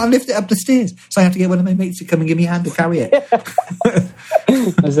 But I can't lift it up the stairs, so I have to get one of my mates to come and give me a hand to carry it.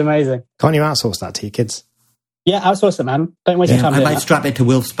 That's amazing. Can't you outsource that to your kids? Yeah, outsource it, man. Don't waste your time. I might strap it to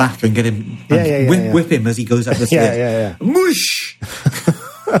Wilf's back and get him, whip him as he goes up the stairs. Mush!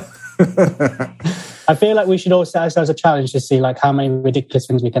 I feel like we should all set ourselves a challenge to see like how many ridiculous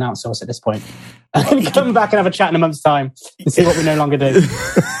things we can outsource at this point. And come back and have a chat in a month's time and see what we no longer do.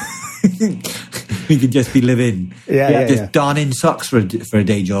 We could just be living. Just darning socks for a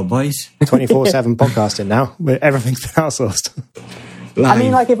day job, boys. 24/7 podcasting now. Everything's been outsourced. I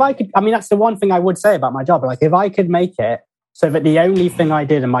mean, like, if I could, I mean, that's the one thing I would say about my job. Like, if I could make it so that the only thing I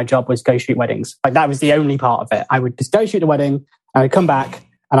did in my job was go shoot weddings, like, that was the only part of it. I would just go shoot the wedding, and I'd come back,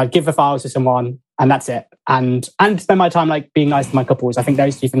 and I'd give the files to someone, and that's it. And spend my time, like, being nice to my couples. I think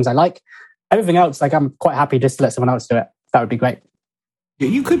those two things I like. Everything else, like, I'm quite happy just to let someone else do it. That would be great.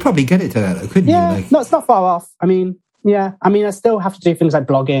 You could probably get it to that, though, couldn't you? Yeah, no, it's not far off. I mean, yeah. I mean, I still have to do things like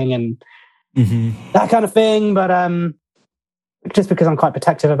blogging and that kind of thing, but just because I'm quite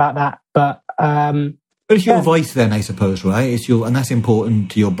protective about that. But it's your voice then, I suppose, right? It's and that's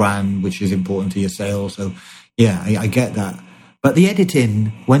important to your brand, which is important to your sales. So yeah, I get that. But the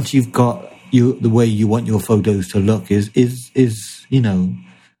editing, once you've got the way you want your photos to look, is you know,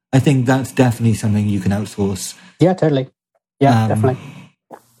 I think that's definitely something you can outsource. Yeah, totally. Yeah, definitely.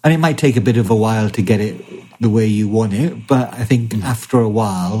 And it might take a bit of a while to get it the way you want it, but I think after a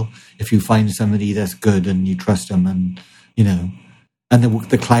while, if you find somebody that's good and you trust them, and you know, and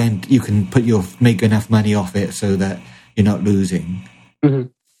the client, you can make enough money off it so that you're not losing. Mm-hmm.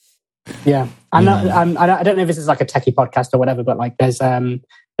 Yeah, I don't know if this is like a techie podcast or whatever, but like there's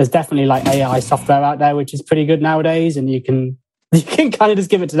definitely like AI software out there which is pretty good nowadays, and you can kind of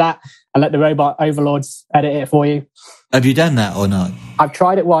just give it to that and let the robot overlords edit it for you. Have you done that or not? I've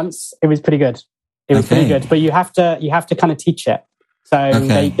tried it once. It was pretty good. Pretty good, but you have to kind of teach it. So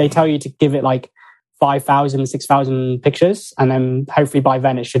they tell you to give it like 5,000, 6,000 pictures, and then hopefully by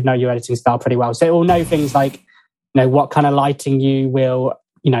then it should know your editing style pretty well. So it will know things like, you know, what kind of lighting you will,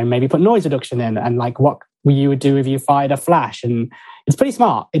 you know, maybe put noise reduction in, and like what you would do if you fired a flash. And it's pretty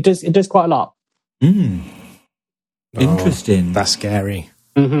smart. It does quite a lot. Interesting. That's scary.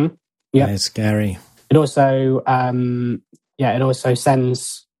 Mm-hmm. Yeah, it's scary. It also, it also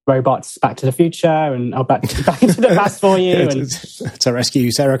sends robots back to the future and back into the past for you, and to rescue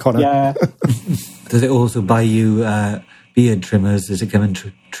you, Sarah Connor. Yeah. Does it also buy you beard trimmers? Does it come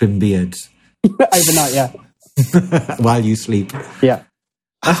and trim beards overnight? Yeah. While you sleep. Yeah.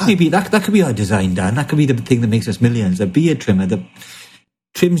 That could be our design, Dan. That could be the thing that makes us millions. A beard trimmer that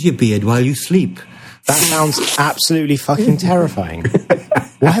trims your beard while you sleep. That sounds absolutely fucking terrifying.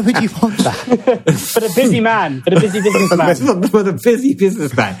 Why would you want that? For the busy man, for the busy businessman. For the busy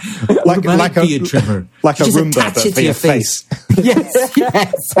businessman. like a trimmer. Like a Roomba, but it for your face. Yes.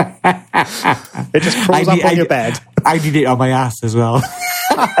 It just crawls up on your bed. I need it on my ass as well.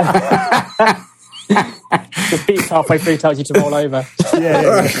 Just beats halfway through, tells you to roll over.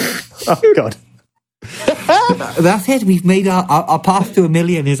 Yeah. Oh, God. That's it. We've made our path to 1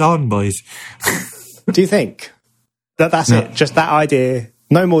 million is on, boys. Do you think that's it? Just that idea.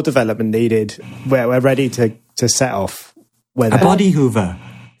 No more development needed. We're ready to set off. A body hoover.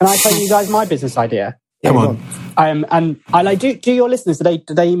 Can I tell you guys my business idea? Come on. And I like. Do your listeners? Do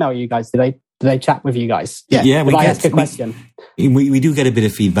they email you guys? Do they chat with you guys? Yeah. I ask a question. We do get a bit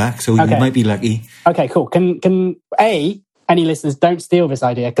of feedback, so you might be lucky. Okay, cool. Can any listeners don't steal this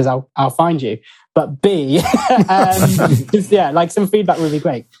idea because I'll find you. But B, like some feedback would be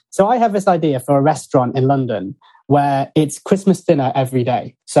great. So I have this idea for a restaurant in London where it's Christmas dinner every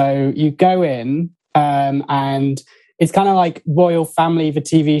day. So you go in and it's kind of like Royal Family, the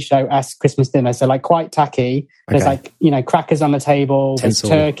TV show-esque Christmas dinner. So like quite tacky. There's crackers on the table. Tinsel.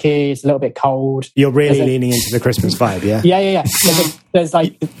 There's turkey. It's a little bit cold. You're really leaning into the Christmas vibe, yeah? Yeah. There's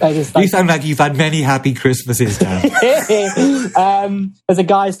you sound like you've had many happy Christmases, Dan. There's a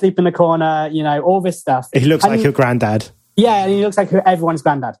guy asleep in the corner, all this stuff. He looks like your granddad. Yeah, and he looks like everyone's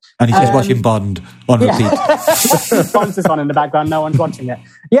granddad. And he's just watching Bond on repeat. Bond's just on in the background, no one's watching it.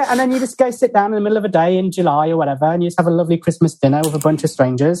 Yeah, and then you just go sit down in the middle of a day in July or whatever, and you just have a lovely Christmas dinner with a bunch of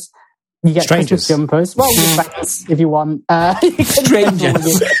strangers. You get Christmas jumpers. Well, your friends, if you want.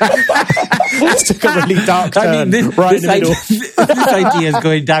 Strangers. This took a really dark turn in the middle. This idea is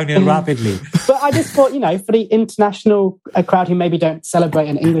going downhill rapidly. But I just thought, for the international crowd who maybe don't celebrate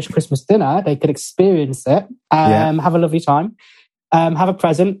an English Christmas dinner, they could experience it, have a lovely time, have a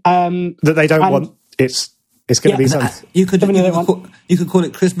present. That they don't want. It's going to be something. You could call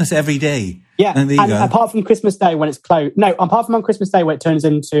it Christmas every day. Yeah, and apart from Christmas Day when it's closed. No, apart from on Christmas Day when it turns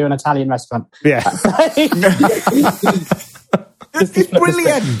into an Italian restaurant. Yeah. It's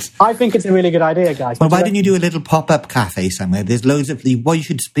brilliant. I think it's a really good idea, guys. Well, why don't you do a little pop-up cafe somewhere? There's loads of... you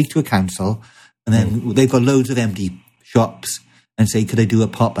should speak to a council, and then they've got loads of empty shops, and say, could I do a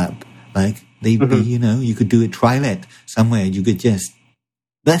pop-up? Like, they'd be, you could do a trial it somewhere. You could just...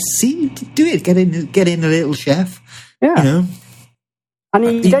 Let's see, do it. Get in a little chef. Yeah. I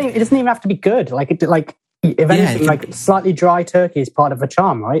mean, it doesn't even have to be good. If anything, slightly dry turkey is part of the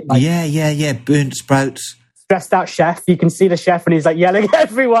charm, right? Yeah. Burnt sprouts. Stressed out chef. You can see the chef and he's like yelling at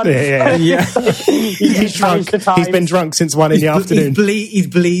everyone. Yeah. He's drunk. He's been drunk since 1 in the afternoon. He's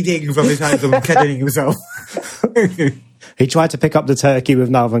bleeding from his hands and cutting himself. He tried to pick up the turkey with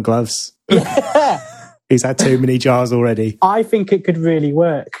Narvan gloves. Yeah. He's had too many jars already. I think it could really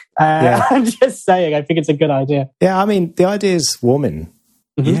work. I'm just saying, I think it's a good idea. Yeah, I mean, the idea is warming.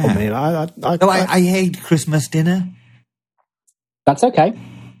 Yeah. I hate Christmas dinner. That's okay.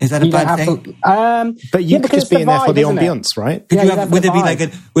 Is that a bad thing? But you could just be in there for the ambience, right? Would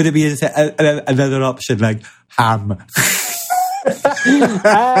there be another option like ham?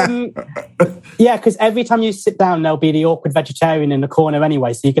 Because every time you sit down, there'll be the awkward vegetarian in the corner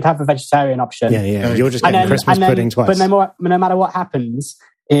anyway, so you could have a vegetarian option. Yeah. You're just getting Christmas pudding twice. But no matter what happens,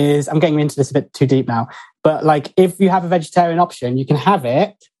 I'm getting into this a bit too deep now, but if you have a vegetarian option, you can have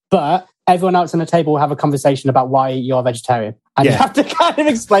it, but everyone else on the table will have a conversation about why you're a vegetarian. And you have to kind of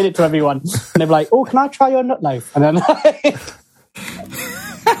explain it to everyone. And they'll be like, oh, can I try your nut loaf? And then...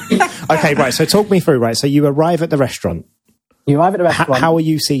 Okay, right. So talk me through, right? So you arrive at the restaurant. How are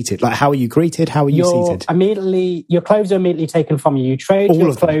you seated? How are you greeted? How are you seated? Your clothes are immediately taken from you. You trade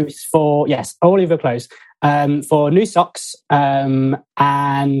your clothes for... Yes, all of your clothes. For new socks, and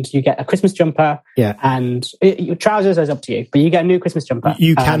you get a Christmas jumper. Yeah. And your trousers is up to you, but you get a new Christmas jumper.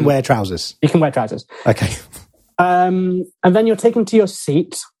 You can wear trousers. You can wear trousers. Okay. And then you're taken to your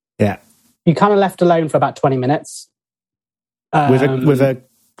seat. Yeah. You're kind of left alone for about 20 minutes. With a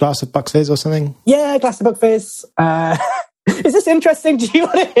glass of Buck Fizz or something? Yeah, a glass of Buck Fizz. Is this interesting? Do you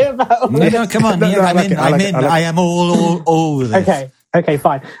want to hear about it? No, come on. I'm in. I am all with this. Okay,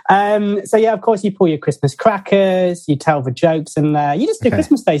 fine. So yeah, of course you pull your Christmas crackers, you tell the jokes and you just do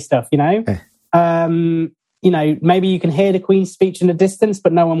Christmas Day stuff, Okay. Maybe you can hear the Queen's speech in the distance,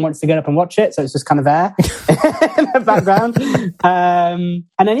 but no one wants to get up and watch it. So it's just kind of there in the background. And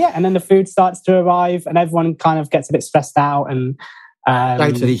then the food starts to arrive and everyone kind of gets a bit stressed out and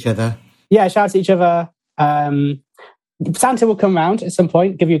shouts at each other. Yeah, shouts at each other. Santa will come round at some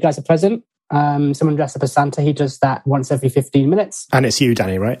point, give you guys a present. Someone dressed up as Santa. He does that once every 15 minutes. And it's you,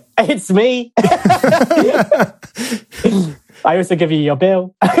 Danny, right? It's me. I also give you your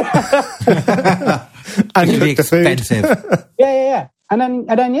bill. and It'd be cook the food. expensive. Yeah. And then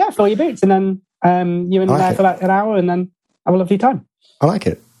floor your boots, and then you in there for like an hour, and then have a lovely time. I like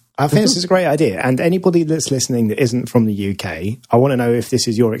it. I think this is a great idea. And anybody that's listening that isn't from the UK, I want to know if this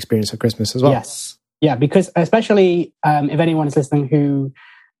is your experience of Christmas as well. Yes. Yeah, because especially if anyone is listening who,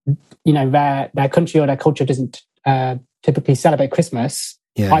 their country or their culture doesn't typically celebrate Christmas,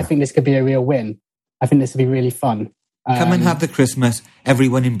 I think this could be a real win. I think this would be really fun. Come and have the Christmas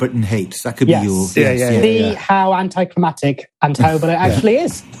everyone in Britain hates. That could be your... See how anticlimactic and terrible it actually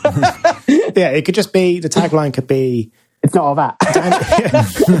is. It could just be, the tagline could be... It's not all that.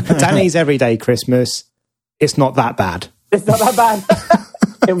 Danny's Everyday Christmas. It's not that bad. It's not that bad.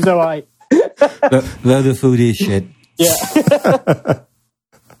 It was all right. Though the food is shit. Yeah.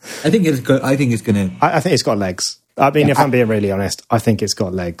 I think it's good. I think it's going to... I think it's got legs. I mean, if I'm being really honest, I think it's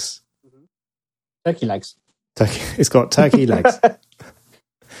got legs. Turkey legs. It's got turkey legs.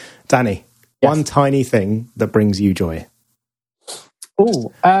 Danny, one tiny thing that brings you joy.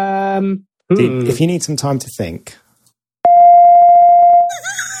 Oh, If you need some time to think...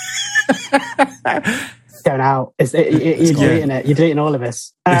 Going out. You're deleting it. You're deleting all of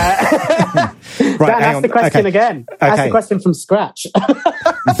this. Right, Dan, ask the question again. Okay. Ask the question from scratch.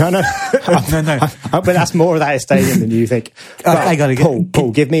 No. But that's more of that is staying than you think. I got to get...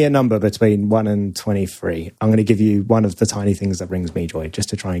 Paul, give me a number between 1 and 23. I'm going to give you one of the tiny things that brings me joy, just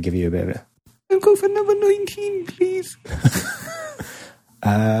to try and give you a bit of it. I'll go for number 19, please.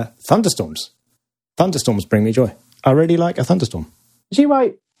 Thunderstorms. Thunderstorms bring me joy. I really like a thunderstorm. Did you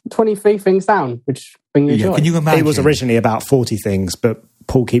write 23 things down, which bring you joy? Can you imagine? It was originally about 40 things, but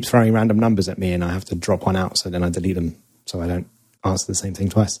Paul keeps throwing random numbers at me and I have to drop one out, so then I delete them so I don't answer the same thing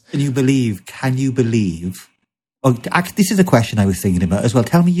twice. Can you believe? Oh, this is a question I was thinking about as well.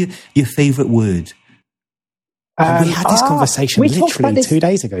 Tell me your favourite word. We had this conversation literally 2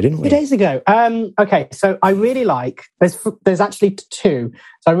 days ago, didn't we? 2 days ago. Okay, so I really like... There's actually two.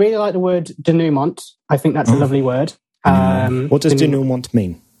 So I really like the word denouement. I think that's a lovely word. What does denouement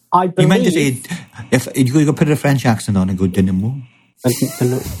mean? I believe... You meant to say... If you could put a French accent on and go denouement.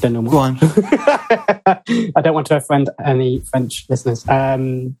 Go on. I don't want to offend any French listeners.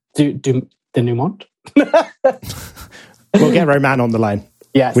 Denouement? We'll get Roman on the line.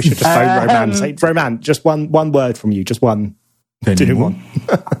 Yes. We should just phone Roman and say, Roman, just one word from you, just one. Denouement.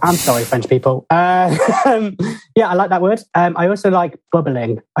 I'm sorry, French people. Yeah, I like that word. I also like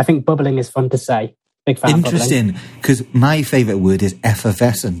bubbling. I think bubbling is fun to say. Big fan. Interesting, because my favourite word is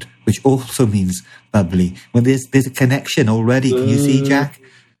effervescent, which also means bubbly. When there's a connection already. Can you see, Jack?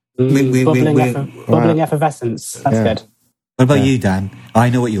 Bubbling effervescence. That's good. What about you, Dan?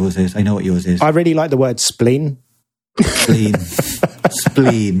 I know what yours is. I really like the word spleen.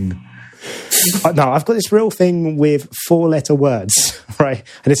 Spleen. No, I've got this real thing with 4-letter words, right?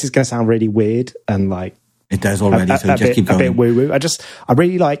 And this is going to sound really weird and like... It does already, so just keep going. A bit woo-woo. I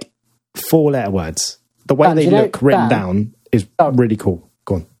really like 4-letter words. The way they look written down is really cool.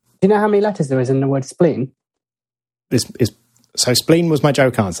 Go on. Do you know how many letters there is in the word spleen? So spleen was my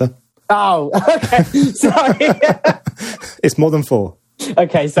joke answer. Oh, okay. Sorry. It's more than 4.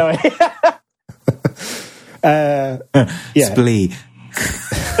 Okay, sorry. Splee.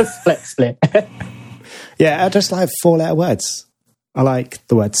 Split. Yeah, I just like 4-letter words. I like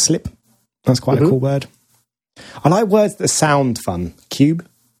the word slip. That's quite a cool word. I like words that sound fun. Cube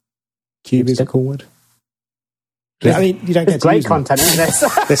is a cool word. I mean, you don't get to great use content, isn't this?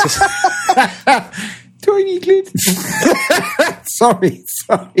 This is tiny glitch. Sorry.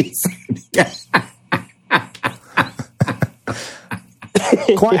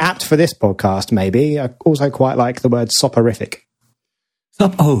 Quite apt for this podcast, maybe. I also quite like the word soporific.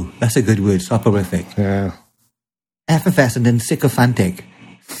 Oh, that's a good word, soporific. Yeah. Effervescent and sycophantic.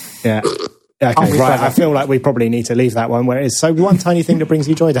 Yeah. Okay, right. I feel like we probably need to leave that one where it is. So one tiny thing that brings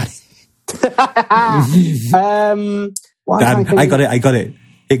you joy, Danny. Dan, I got it.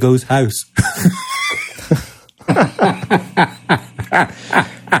 It goes house.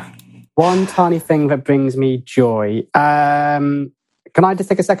 One tiny thing that brings me joy. Can I just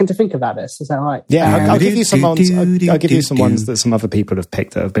take a second to think about this? Is that right? Yeah, I'll give you some ones. I'll give you some ones that some other people have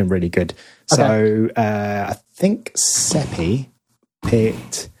picked that have been really good. So I think Seppi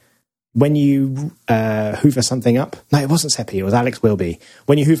picked when you hoover something up. No, it wasn't Seppi. It was Alex Wilby.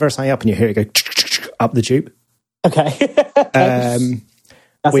 When you hoover something up and you hear it go up the tube. Okay.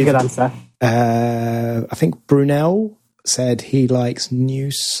 That's a good answer. I think Brunel said he likes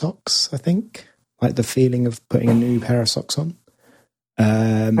new socks, I think. Like the feeling of putting a new pair of socks on.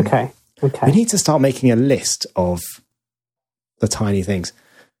 Okay. We need to start making a list of the tiny things.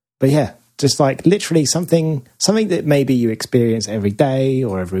 But yeah, just like literally something that maybe you experience every day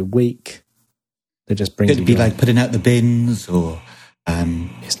or every week. that just brings It'd be like putting out the bins or...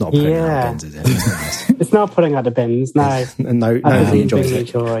 It's not putting out the bins, is it? It's not putting out the bins, no. Nobody enjoys it.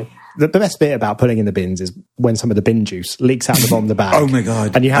 Joy. The best bit about putting in the bins is when some of the bin juice leaks out the bottom of the bag. Oh my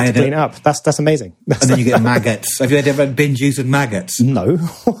God. And you have to clean it up. That's amazing. And then you get maggots. Have you ever had bin juice with maggots? No.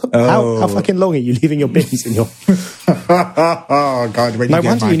 How fucking long are you leaving your bins in your... Oh God. When no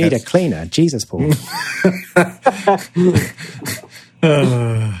wonder you need a cleaner. Jesus, Paul.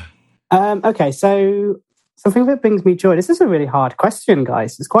 Okay, so something that brings me joy. This is a really hard question,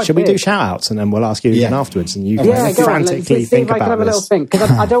 guys. It's quite. Should we do shout-outs and then we'll ask you again afterwards, and you can frantically think about this? Have a little think,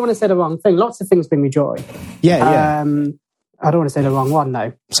 because I don't want to say the wrong thing. Lots of things bring me joy. Yeah. I don't want to say the wrong one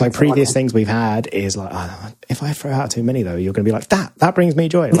though. So previous things we've had is like, if I throw out too many though, you're going to be like, that brings me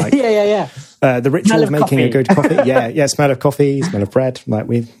joy. Like, yeah. The ritual of making a good coffee. Yeah. Smell of coffee, smell of bread. Like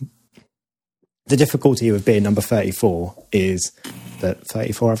the difficulty of being number 34 is that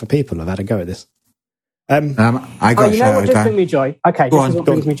 34 other people have had a go at this. I got you know what just brings me joy? Okay, this is what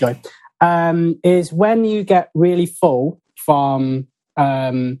brings me joy. Is when you get really full from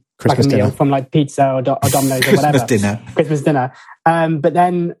Christmas like a meal, dinner. from like pizza or Domino's or whatever. Christmas dinner. But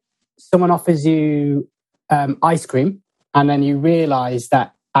then someone offers you ice cream, and then you realise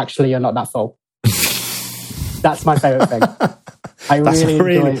that actually you're not that full. That's my favourite thing. I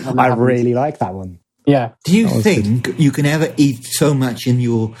really like that one. Yeah. Do you think you can ever eat so much in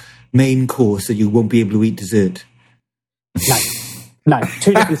your main course that you won't be able to eat dessert? No.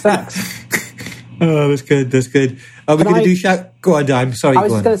 Two different snacks. Oh, that's good. Are we going to do shout? Go on, I'm sorry. I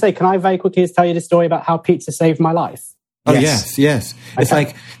was just going to say, can I very quickly just tell you the story about how pizza saved my life? Oh, yes. It's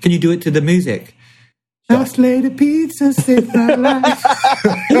like, can you do it to the music? Just laid a pizza saved my life.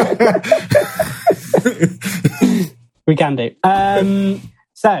 We can do.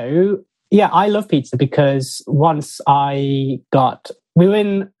 So, yeah, I love pizza because once we were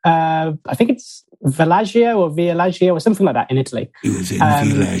in, I think it's Villaggio or something like that in Italy. It was in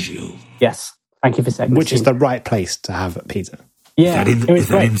Villaggio. Yes. Thank you for saying that. Which is the right place to have pizza. Yeah. Is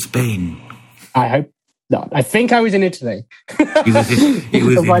that in Spain? I hope not. I think I was in Italy. It was in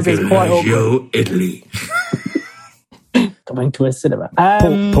Villaggio, Italy. Coming to a cinema.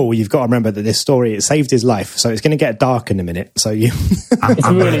 Paul, you've got to remember that this story, it saved his life, so it's going to get dark in a minute. So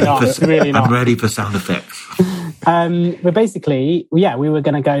It's really not. I'm ready for sound effects. But basically, we were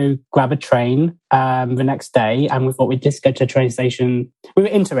going to go grab a train the next day, and we thought we'd just go to a train station. We were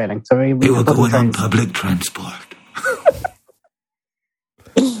interrailing, so we were going on public transport.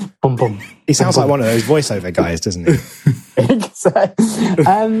 Boom, boom. He sounds like one of those voiceover guys, doesn't he?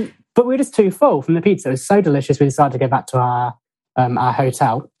 But we were just too full from the pizza. It was so delicious. We decided to go back to our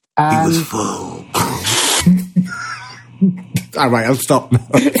hotel. He was full. All right, I'll stop now.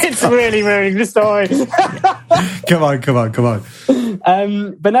 It's really ruining the story. Come on.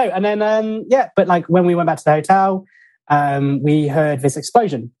 But no, and then but like when we went back to the hotel, we heard this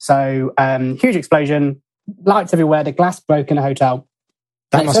explosion. So huge explosion, lights everywhere. The glass broke in the hotel.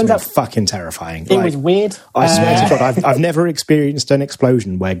 That must have been fucking terrifying. It was weird. I swear to God, I've never experienced an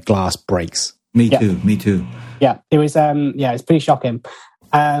explosion where glass breaks. Me too. Yeah, it was. It was pretty shocking.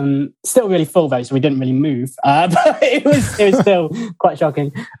 Still really full though, so we didn't really move. But it was still quite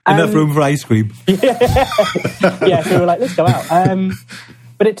shocking. Enough room for ice cream. Yeah, so we were like, let's go out.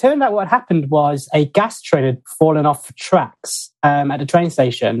 But it turned out what happened was a gas train had fallen off tracks at the train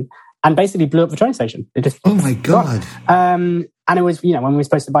station and basically blew up the train station. It just my God. And it was, when we were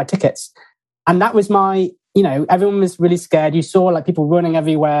supposed to buy tickets. And that was everyone was really scared. You saw like people running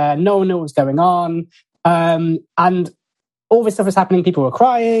everywhere. No one knew what was going on. And all this stuff was happening. People were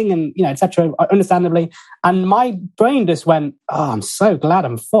crying and, etc. understandably. And my brain just went, oh, I'm so glad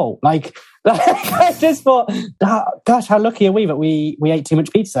I'm full. Like I just thought, gosh, how lucky are we that we ate too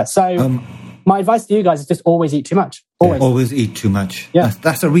much pizza? So my advice to you guys is just always eat too much. Always eat too much. Yeah.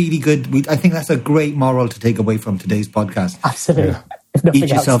 That's a really good, I think that's a great moral to take away from today's podcast. Absolutely. Yeah. Eat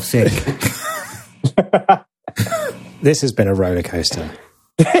yourself sick. This has been a roller coaster.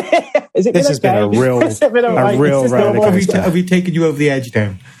 This has been a real roller coaster. Have we taken you over the edge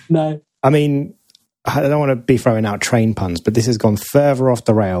now? No. I mean, I don't want to be throwing out train puns, but this has gone further off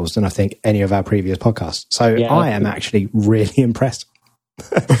the rails than I think any of our previous podcasts. So I am actually really impressed.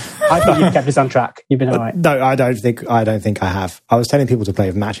 I think you've kept us on track. You've been all right. No, I don't think I have. I was telling people to play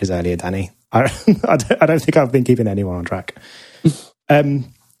with matches earlier, Danny. I don't think I've been keeping anyone on track.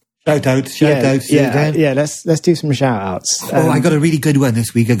 Shout outs. Yeah. Let's do some shout outs. I got a really good one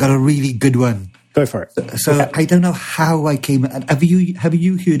this week. Go for it. So I don't know how I came. Have you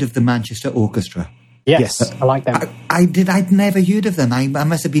heard of the Manchester Orchestra? Yes. I like them. I'd never heard of them. I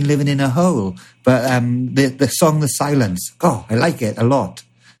must have been living in a hole. But the song "The Silence," I like it a lot.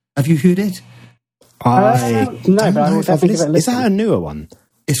 Have you heard it? No, but I will definitely give it a listen. Is that a newer one?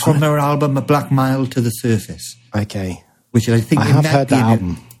 It's from their album A Black Mile to the Surface. Okay. Which I think I have heard that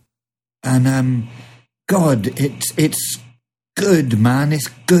album. And God, it's good, man. It's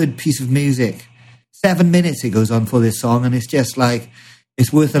good piece of music. 7 minutes it goes on for this song, and it's just like,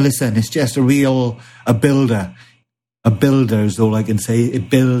 it's worth a listen. It's just a builder. A builder is all I can say. It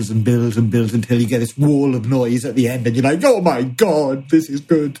builds and builds and builds until you get this wall of noise at the end, and you're like, oh my God, this is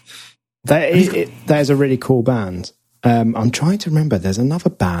good. That is a really cool band. I'm trying to remember. There's another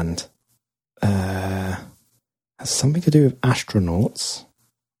band. Has something to do with astronauts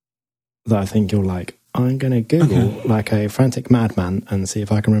that I think you'll like. I'm going to Google like a frantic madman and see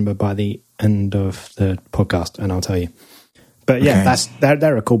if I can remember by the end of the podcast, and I'll tell you. But yeah,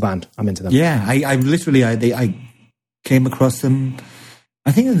 they're a cool band. I'm into them. Yeah, I came across them.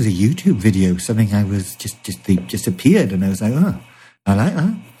 I think it was a YouTube video. Something I was they just appeared, and I was like, oh, I like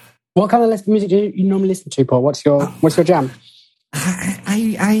that. What kind of music do you normally listen to, Paul? What's your jam?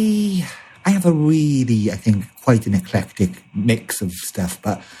 I have a really, I think, quite an eclectic mix of stuff.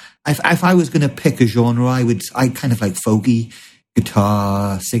 But if I was going to pick a genre, I kind of like folky,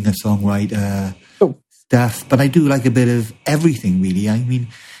 guitar, singer-songwriter stuff. But I do like a bit of everything, really. I mean,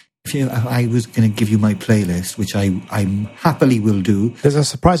 if I was going to give you my playlist, which I happily will do. There's a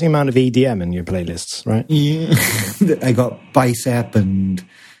surprising amount of EDM in your playlists, right? Yeah. I got Bicep and...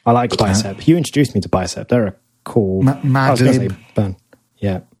 I like Bicep. You introduced me to Bicep. They're a cool... Madlib. Band.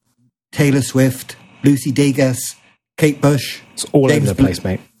 Yeah. Taylor Swift, Lucy Dacus, Kate Bush. It's all over the place,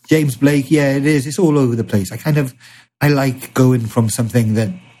 mate. James Blake, yeah, it is. It's all over the place. I like going from something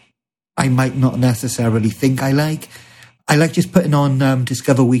that I might not necessarily think I like. I like just putting on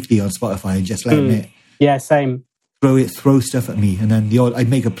Discover Weekly on Spotify and just letting it... Yeah, same. Throw stuff at me, and then I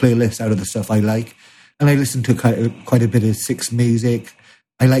make a playlist out of the stuff I like. And I listen to quite a bit of Six music.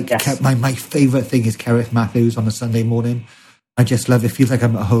 I like my favourite thing is Kerith Matthews on a Sunday morning. I just love it. It feels like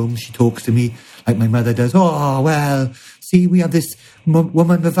I'm at home. She talks to me like my mother does. Oh, well, see, we have this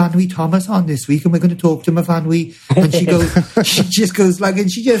woman, Mavanwi Thomas, on this week, and we're going to talk to Mavanwi. And she goes, she just goes like,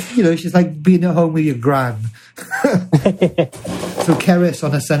 and she just, she's like being at home with your gran. So Kerith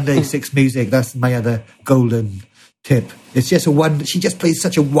on a Sunday, Six music, that's my other golden tip. It's just she just plays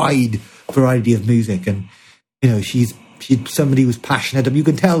such a wide variety of music, and, she's somebody who's passionate. You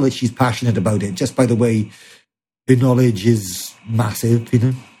can tell that she's passionate about it just by the way her knowledge is massive,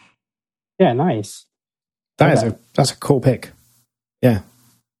 Yeah, nice. That's a cool pick. Yeah.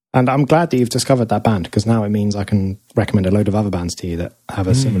 And I'm glad that you've discovered that band, because now it means I can recommend a load of other bands to you that have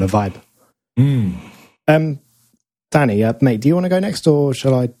a similar vibe. Danny, mate, do you want to go next, or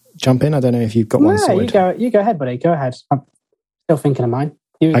shall I jump in? I don't know if you've got one sorted. You go ahead, buddy. Go ahead. I'm still thinking of mine.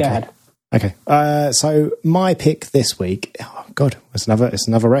 You go ahead. Okay. So my pick this week, oh God, it's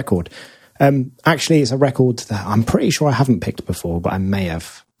another record. Actually, it's a record that I'm pretty sure I haven't picked before, but I may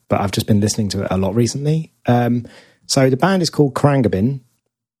have. But I've just been listening to it a lot recently. So the band is called Khruangbin,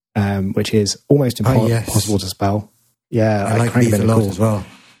 which is almost impossible to spell. Yeah, I like these a lot as well.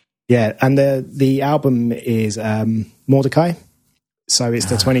 Yeah, and the album is Mordecai. So it's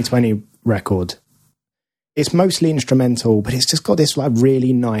the 2020 record. It's mostly instrumental, but it's just got this like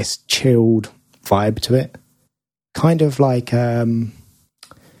really nice chilled vibe to it. Kind of like it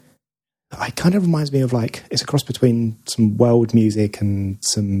kind of reminds me of like, it's a cross between some world music and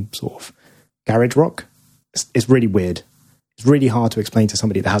some sort of garage rock. It's really weird. It's really hard to explain to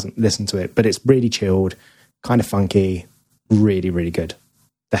somebody that hasn't listened to it, but it's really chilled, kind of funky, really, really good.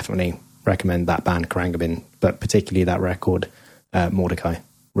 Definitely recommend that band Khruangbin, but particularly that record, Mordecai.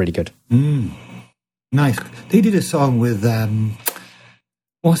 Really good. Nice. They did a song with,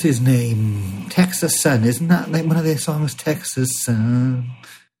 what's his name? Texas Sun. Isn't that like one of their songs, Texas Sun?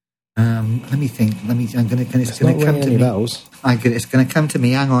 Let me think. It's going to come to me. Bells. It's going to come to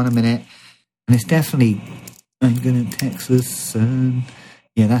me. Hang on a minute. And it's definitely, I'm going to Texas Sun.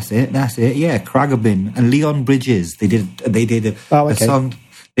 Yeah, that's it. Yeah, Khruangbin and Leon Bridges. They did a song.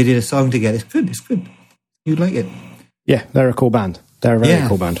 They did a song together. It's good. You'd like it. Yeah, they're a cool band. They're a very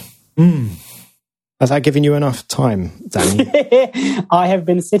cool band. Has that given you enough time, Danny? I have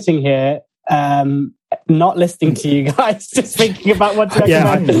been sitting here, not listening to you guys, just thinking about what to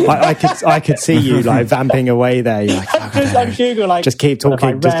recommend. Yeah, I could see you like vamping away there. You're like, I'm Google, like, just keep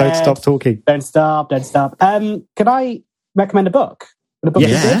talking. Just don't stop talking. Don't stop. Could I recommend a book? I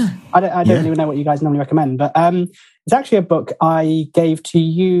don't really know what you guys normally recommend, but it's actually a book I gave to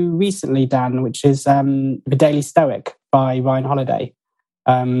you recently, Dan, which is The Daily Stoic by Ryan Holiday.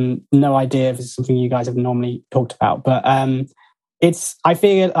 No idea if it's something you guys have normally talked about, but I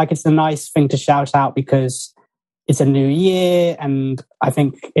feel like it's a nice thing to shout out because it's a new year, and I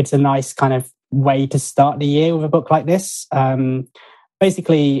think it's a nice kind of way to start the year with a book like this.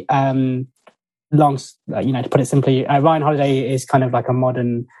 Basically, to put it simply, Ryan Holiday is kind of like a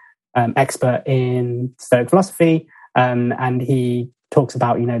modern expert in Stoic philosophy, and he talks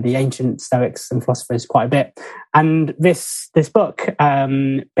about the ancient Stoics and philosophers quite a bit. And this book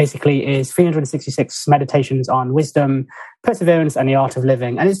basically is 366 meditations on wisdom, perseverance, and the art of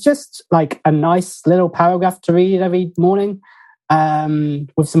living. And it's just like a nice little paragraph to read every morning,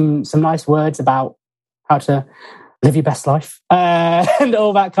 with some nice words about how to live your best life and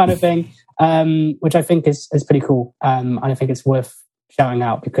all that kind of thing, which I think is pretty cool. And I think it's worth shouting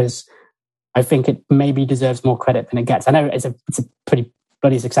out because I think it maybe deserves more credit than it gets. I know it's a pretty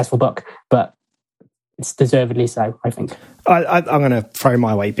bloody successful book, but it's deservedly so, I think. I'm going to throw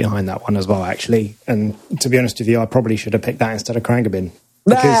my weight behind that one as well, actually. And to be honest with you, I probably should have picked that instead of Krangabin.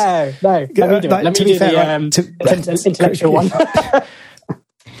 No. Let me do it. Let me do the intellectual one.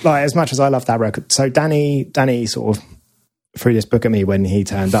 Like, as much as I love that record. So Danny sort of threw this book at me when he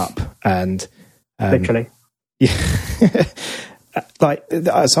turned up. And literally. Yeah.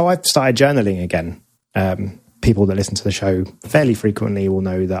 So I've started journaling again. People that listen to the show fairly frequently will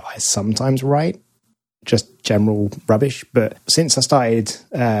know that I sometimes write just general rubbish. But since I started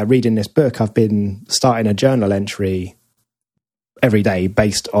reading this book, I've been starting a journal entry every day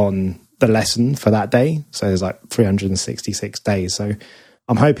based on the lesson for that day. So there's like 366 days. So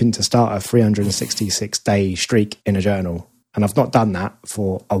I'm hoping to start a 366 day streak in a journal. And I've not done that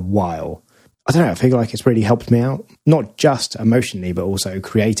for a while. I don't know, I feel like it's really helped me out, not just emotionally, but also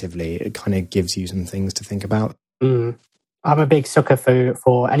creatively. It kind of gives you some things to think about. I'm a big sucker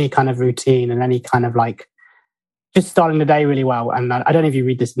for any kind of routine and any kind of like just starting the day really well. And I don't know if you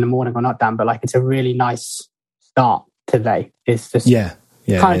read this in the morning or not, Dan, but like it's a really nice start to the day. It's just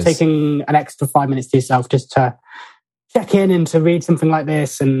kind of taking an extra 5 minutes to yourself just to check in and to read something like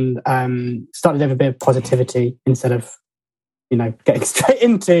this and start with a bit of positivity instead of getting straight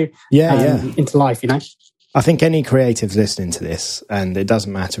into life, I think any creatives listening to this, and it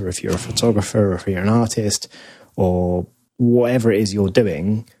doesn't matter if you're a photographer or if you're an artist or whatever it is you're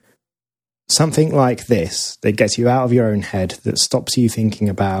doing, something like this that gets you out of your own head, that stops you thinking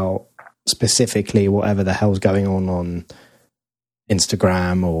about specifically whatever the hell's going on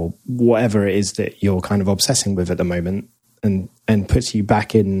Instagram or whatever it is that you're kind of obsessing with at the moment, and puts you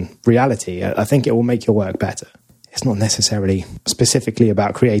back in reality. I think it will make your work better. It's not necessarily specifically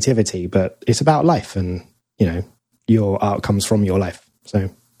about creativity, but it's about life, and your art comes from your life. So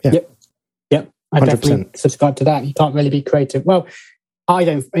Yep. I 100%. definitely subscribe to that. You can't really be creative. Well, I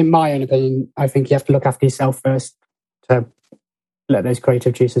don't. In my own opinion, I think you have to look after yourself first to let those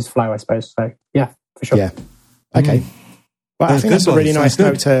creative juices flow, I suppose. So yeah, for sure. Yeah. Okay. Well, I think that's a really nice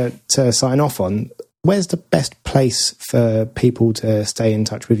note to sign off on. Where's the best place for people to stay in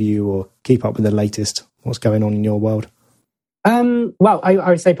touch with you or keep up with the latest? What's going on in your world? Well, I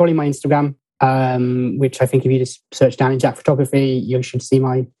would say probably my Instagram, which I think if you just search down in Jack Photography, you should see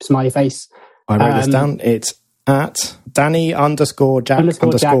my smiley face. I wrote this down. It's at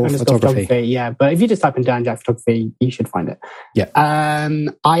Danny_Jack_photography. Yeah, but if you just type in Dan Jack Photography, you should find it. Yeah.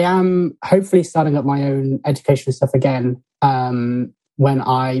 I am hopefully starting up my own educational stuff again when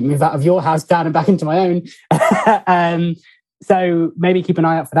I move out of your house, Dan, and back into my own. So maybe keep an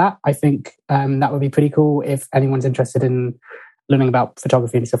eye out for that. I think that would be pretty cool if anyone's interested in learning about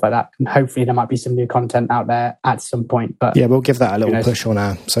photography and stuff like that. And hopefully there might be some new content out there at some point. But yeah, we'll give that a little push on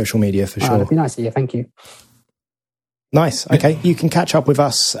our social media for sure. That'd be nice of you. Thank you. Nice. Okay. You can catch up with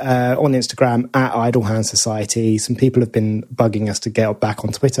us on Instagram at Idle Hand Society. Some people have been bugging us to get back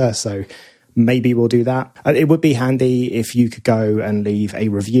on Twitter, so maybe we'll do that. It would be handy if you could go and leave a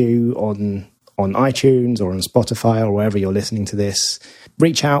review on iTunes or on Spotify or wherever you're listening to this.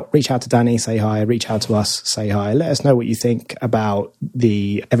 Reach out to Danny, say hi. Reach out to us, say hi. Let us know what you think about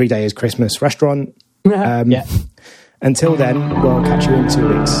the Every Day is Christmas restaurant. Yeah. Until then, we'll catch you in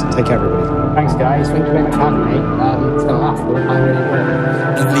 2 weeks. Take care, everybody. Thanks, guys. Thank you very much for having me. It's been a laugh. I really enjoyed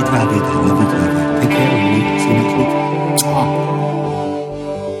it. Lovely to have you. Lovely to have you. Take care, everybody. See you next week.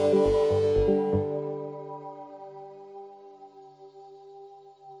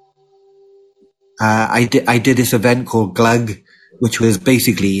 I did this event called Glug, which was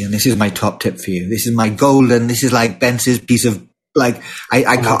basically, and this is my top tip for you. This is my golden. This is like Bence's piece of like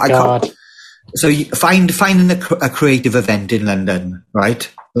I can't. So you finding a creative event in London,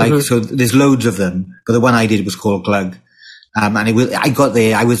 right? Like so, there's loads of them, but the one I did was called Glug, and I got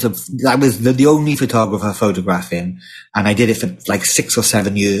there. I was the only photographer photographing, and I did it for like 6 or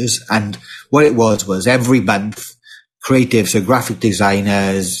 7 years. And what it was every month, creatives, so graphic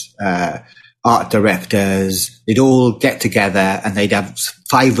designers, art directors. They'd all get together and they'd have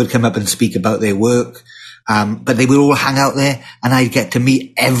 5 would come up and speak about their work. But they would all hang out there and I'd get to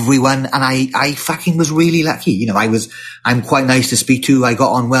meet everyone. And I fucking was really lucky. You know, I'm quite nice to speak to. I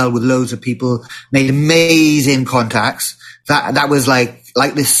got on well with loads of people, made amazing contacts. That was like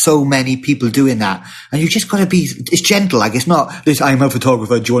there's so many people doing that. And you just got to be, it's gentle. Like it's not this, I'm a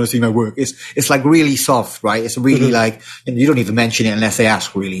photographer. Do you want to see my work? It's like really soft, right? It's really like, you don't even mention it unless they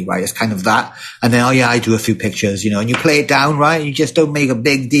ask really, right? It's kind of that. And then, oh yeah, I do a few pictures, you know, and you play it down, right? You just don't make a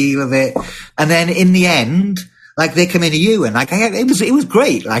big deal of it. And then in the end, like they come into you and like, it was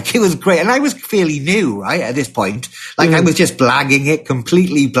great. Like it was great. And I was fairly new, right? At this point, like I was just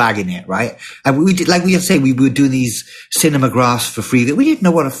completely blagging it, right? And we did, like we say, we were doing these cinemagraphs for free. We didn't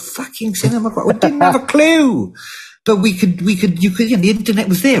know what a fucking cinemagraph, we didn't have a clue. But you could, the internet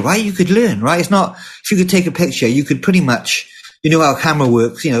was there, right? You could learn, right? It's not, if you could take a picture, you could pretty much, you know how camera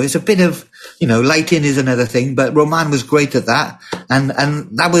works, you know, it's a bit of, you know, lighting is another thing, but Roman was great at that. And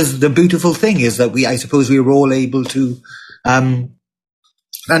that was the beautiful thing is that I suppose we were all able to, and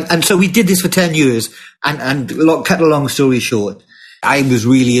so we did this for 10 years and cut a long story short, I was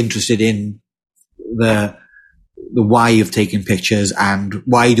really interested in the why of taking pictures and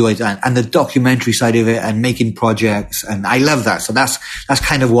why do and the documentary side of it and making projects. And I love that. So that's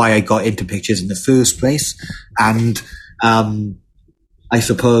kind of why I got into pictures in the first place. And, I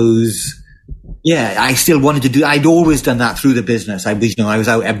suppose, yeah, I still wanted to do, I'd always done that through the business. I was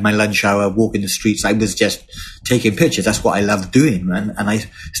out at my lunch hour, walking the streets. I was just taking pictures. That's what I loved doing. And I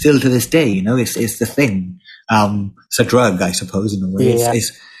still to this day, you know, it's the thing. It's a drug, I suppose, in a way. Yeah.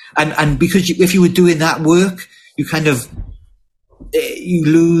 And because if you were doing that work, you kind of, you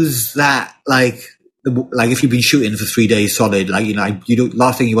lose that, like if you've been shooting for 3 days solid, like, you know,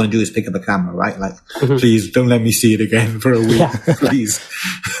 last thing you want to do is pick up a camera, right? Like, please don't let me see it again for a week, please.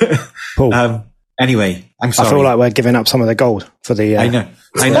 Paul. Anyway, I'm sorry. I feel like we're giving up some of the gold for the. I know.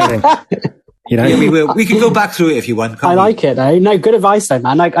 You know, yeah, we will. We can go back through it if you want. I like it though. No, good advice though,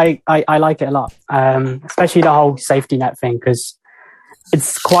 man. Like I like it a lot, especially the whole safety net thing, because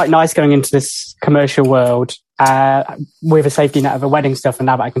it's quite nice going into this commercial world with a safety net of a wedding stuff, and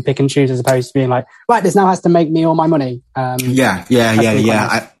now that I can pick and choose as opposed to being like, right, this now has to make me all my money. Yeah.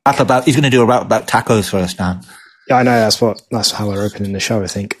 Nice. He's going to do a rap about tacos for us now. Yeah, I know. That's how we're opening the show. I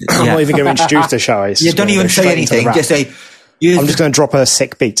think I'm not even going to introduce the show. Yeah, don't even say anything. Just say. I'm just going to drop a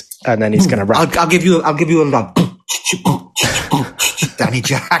sick beat, and then he's going to rap. I'll give you a love. Danny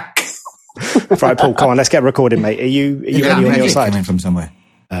Jack. Right, Paul, come on, let's get recorded, mate. Are you ready on your side? Coming from somewhere.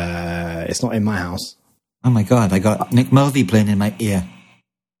 It's not in my house. Oh my God, I got Nick Mulvey playing in my ear.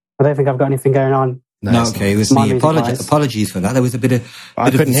 I don't think I've got anything going on. No, okay, it was me. Apologies for that. There was a bit of.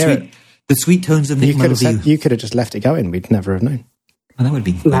 I couldn't hear it. The sweet tones of Nick Mulvey. You could have just left it going. We'd never have known. Well, that would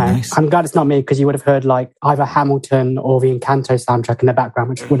be nice. I'm glad it's not me, because you would have heard like either Hamilton or the Encanto soundtrack in the background,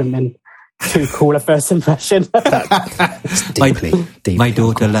 which would have been too cool a first impression. My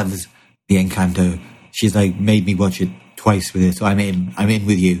daughter loves the Encanto. She's like made me watch it twice with her, so I'm in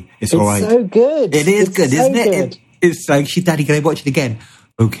with you. It's all right. It's so good. It is good, isn't it? It's like, Daddy, can I watch it again?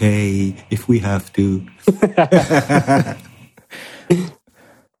 Okay, if we have to.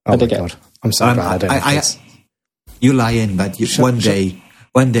 Oh my God, I'm so glad I don't have kids. You're lying, but one day,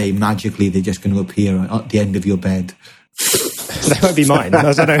 magically, they're just going to appear at the end of your bed. They won't be mine.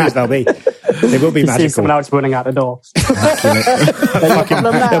 I don't know whose they'll be. They will be magical. See someone else running out the door.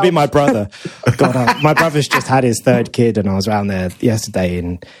 They'll be my brother. God, my brother's just had his 3rd kid, and I was around there yesterday,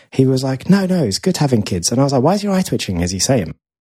 and he was like, "No, it's good having kids." And I was like, "Why is your eye twitching as you say him?"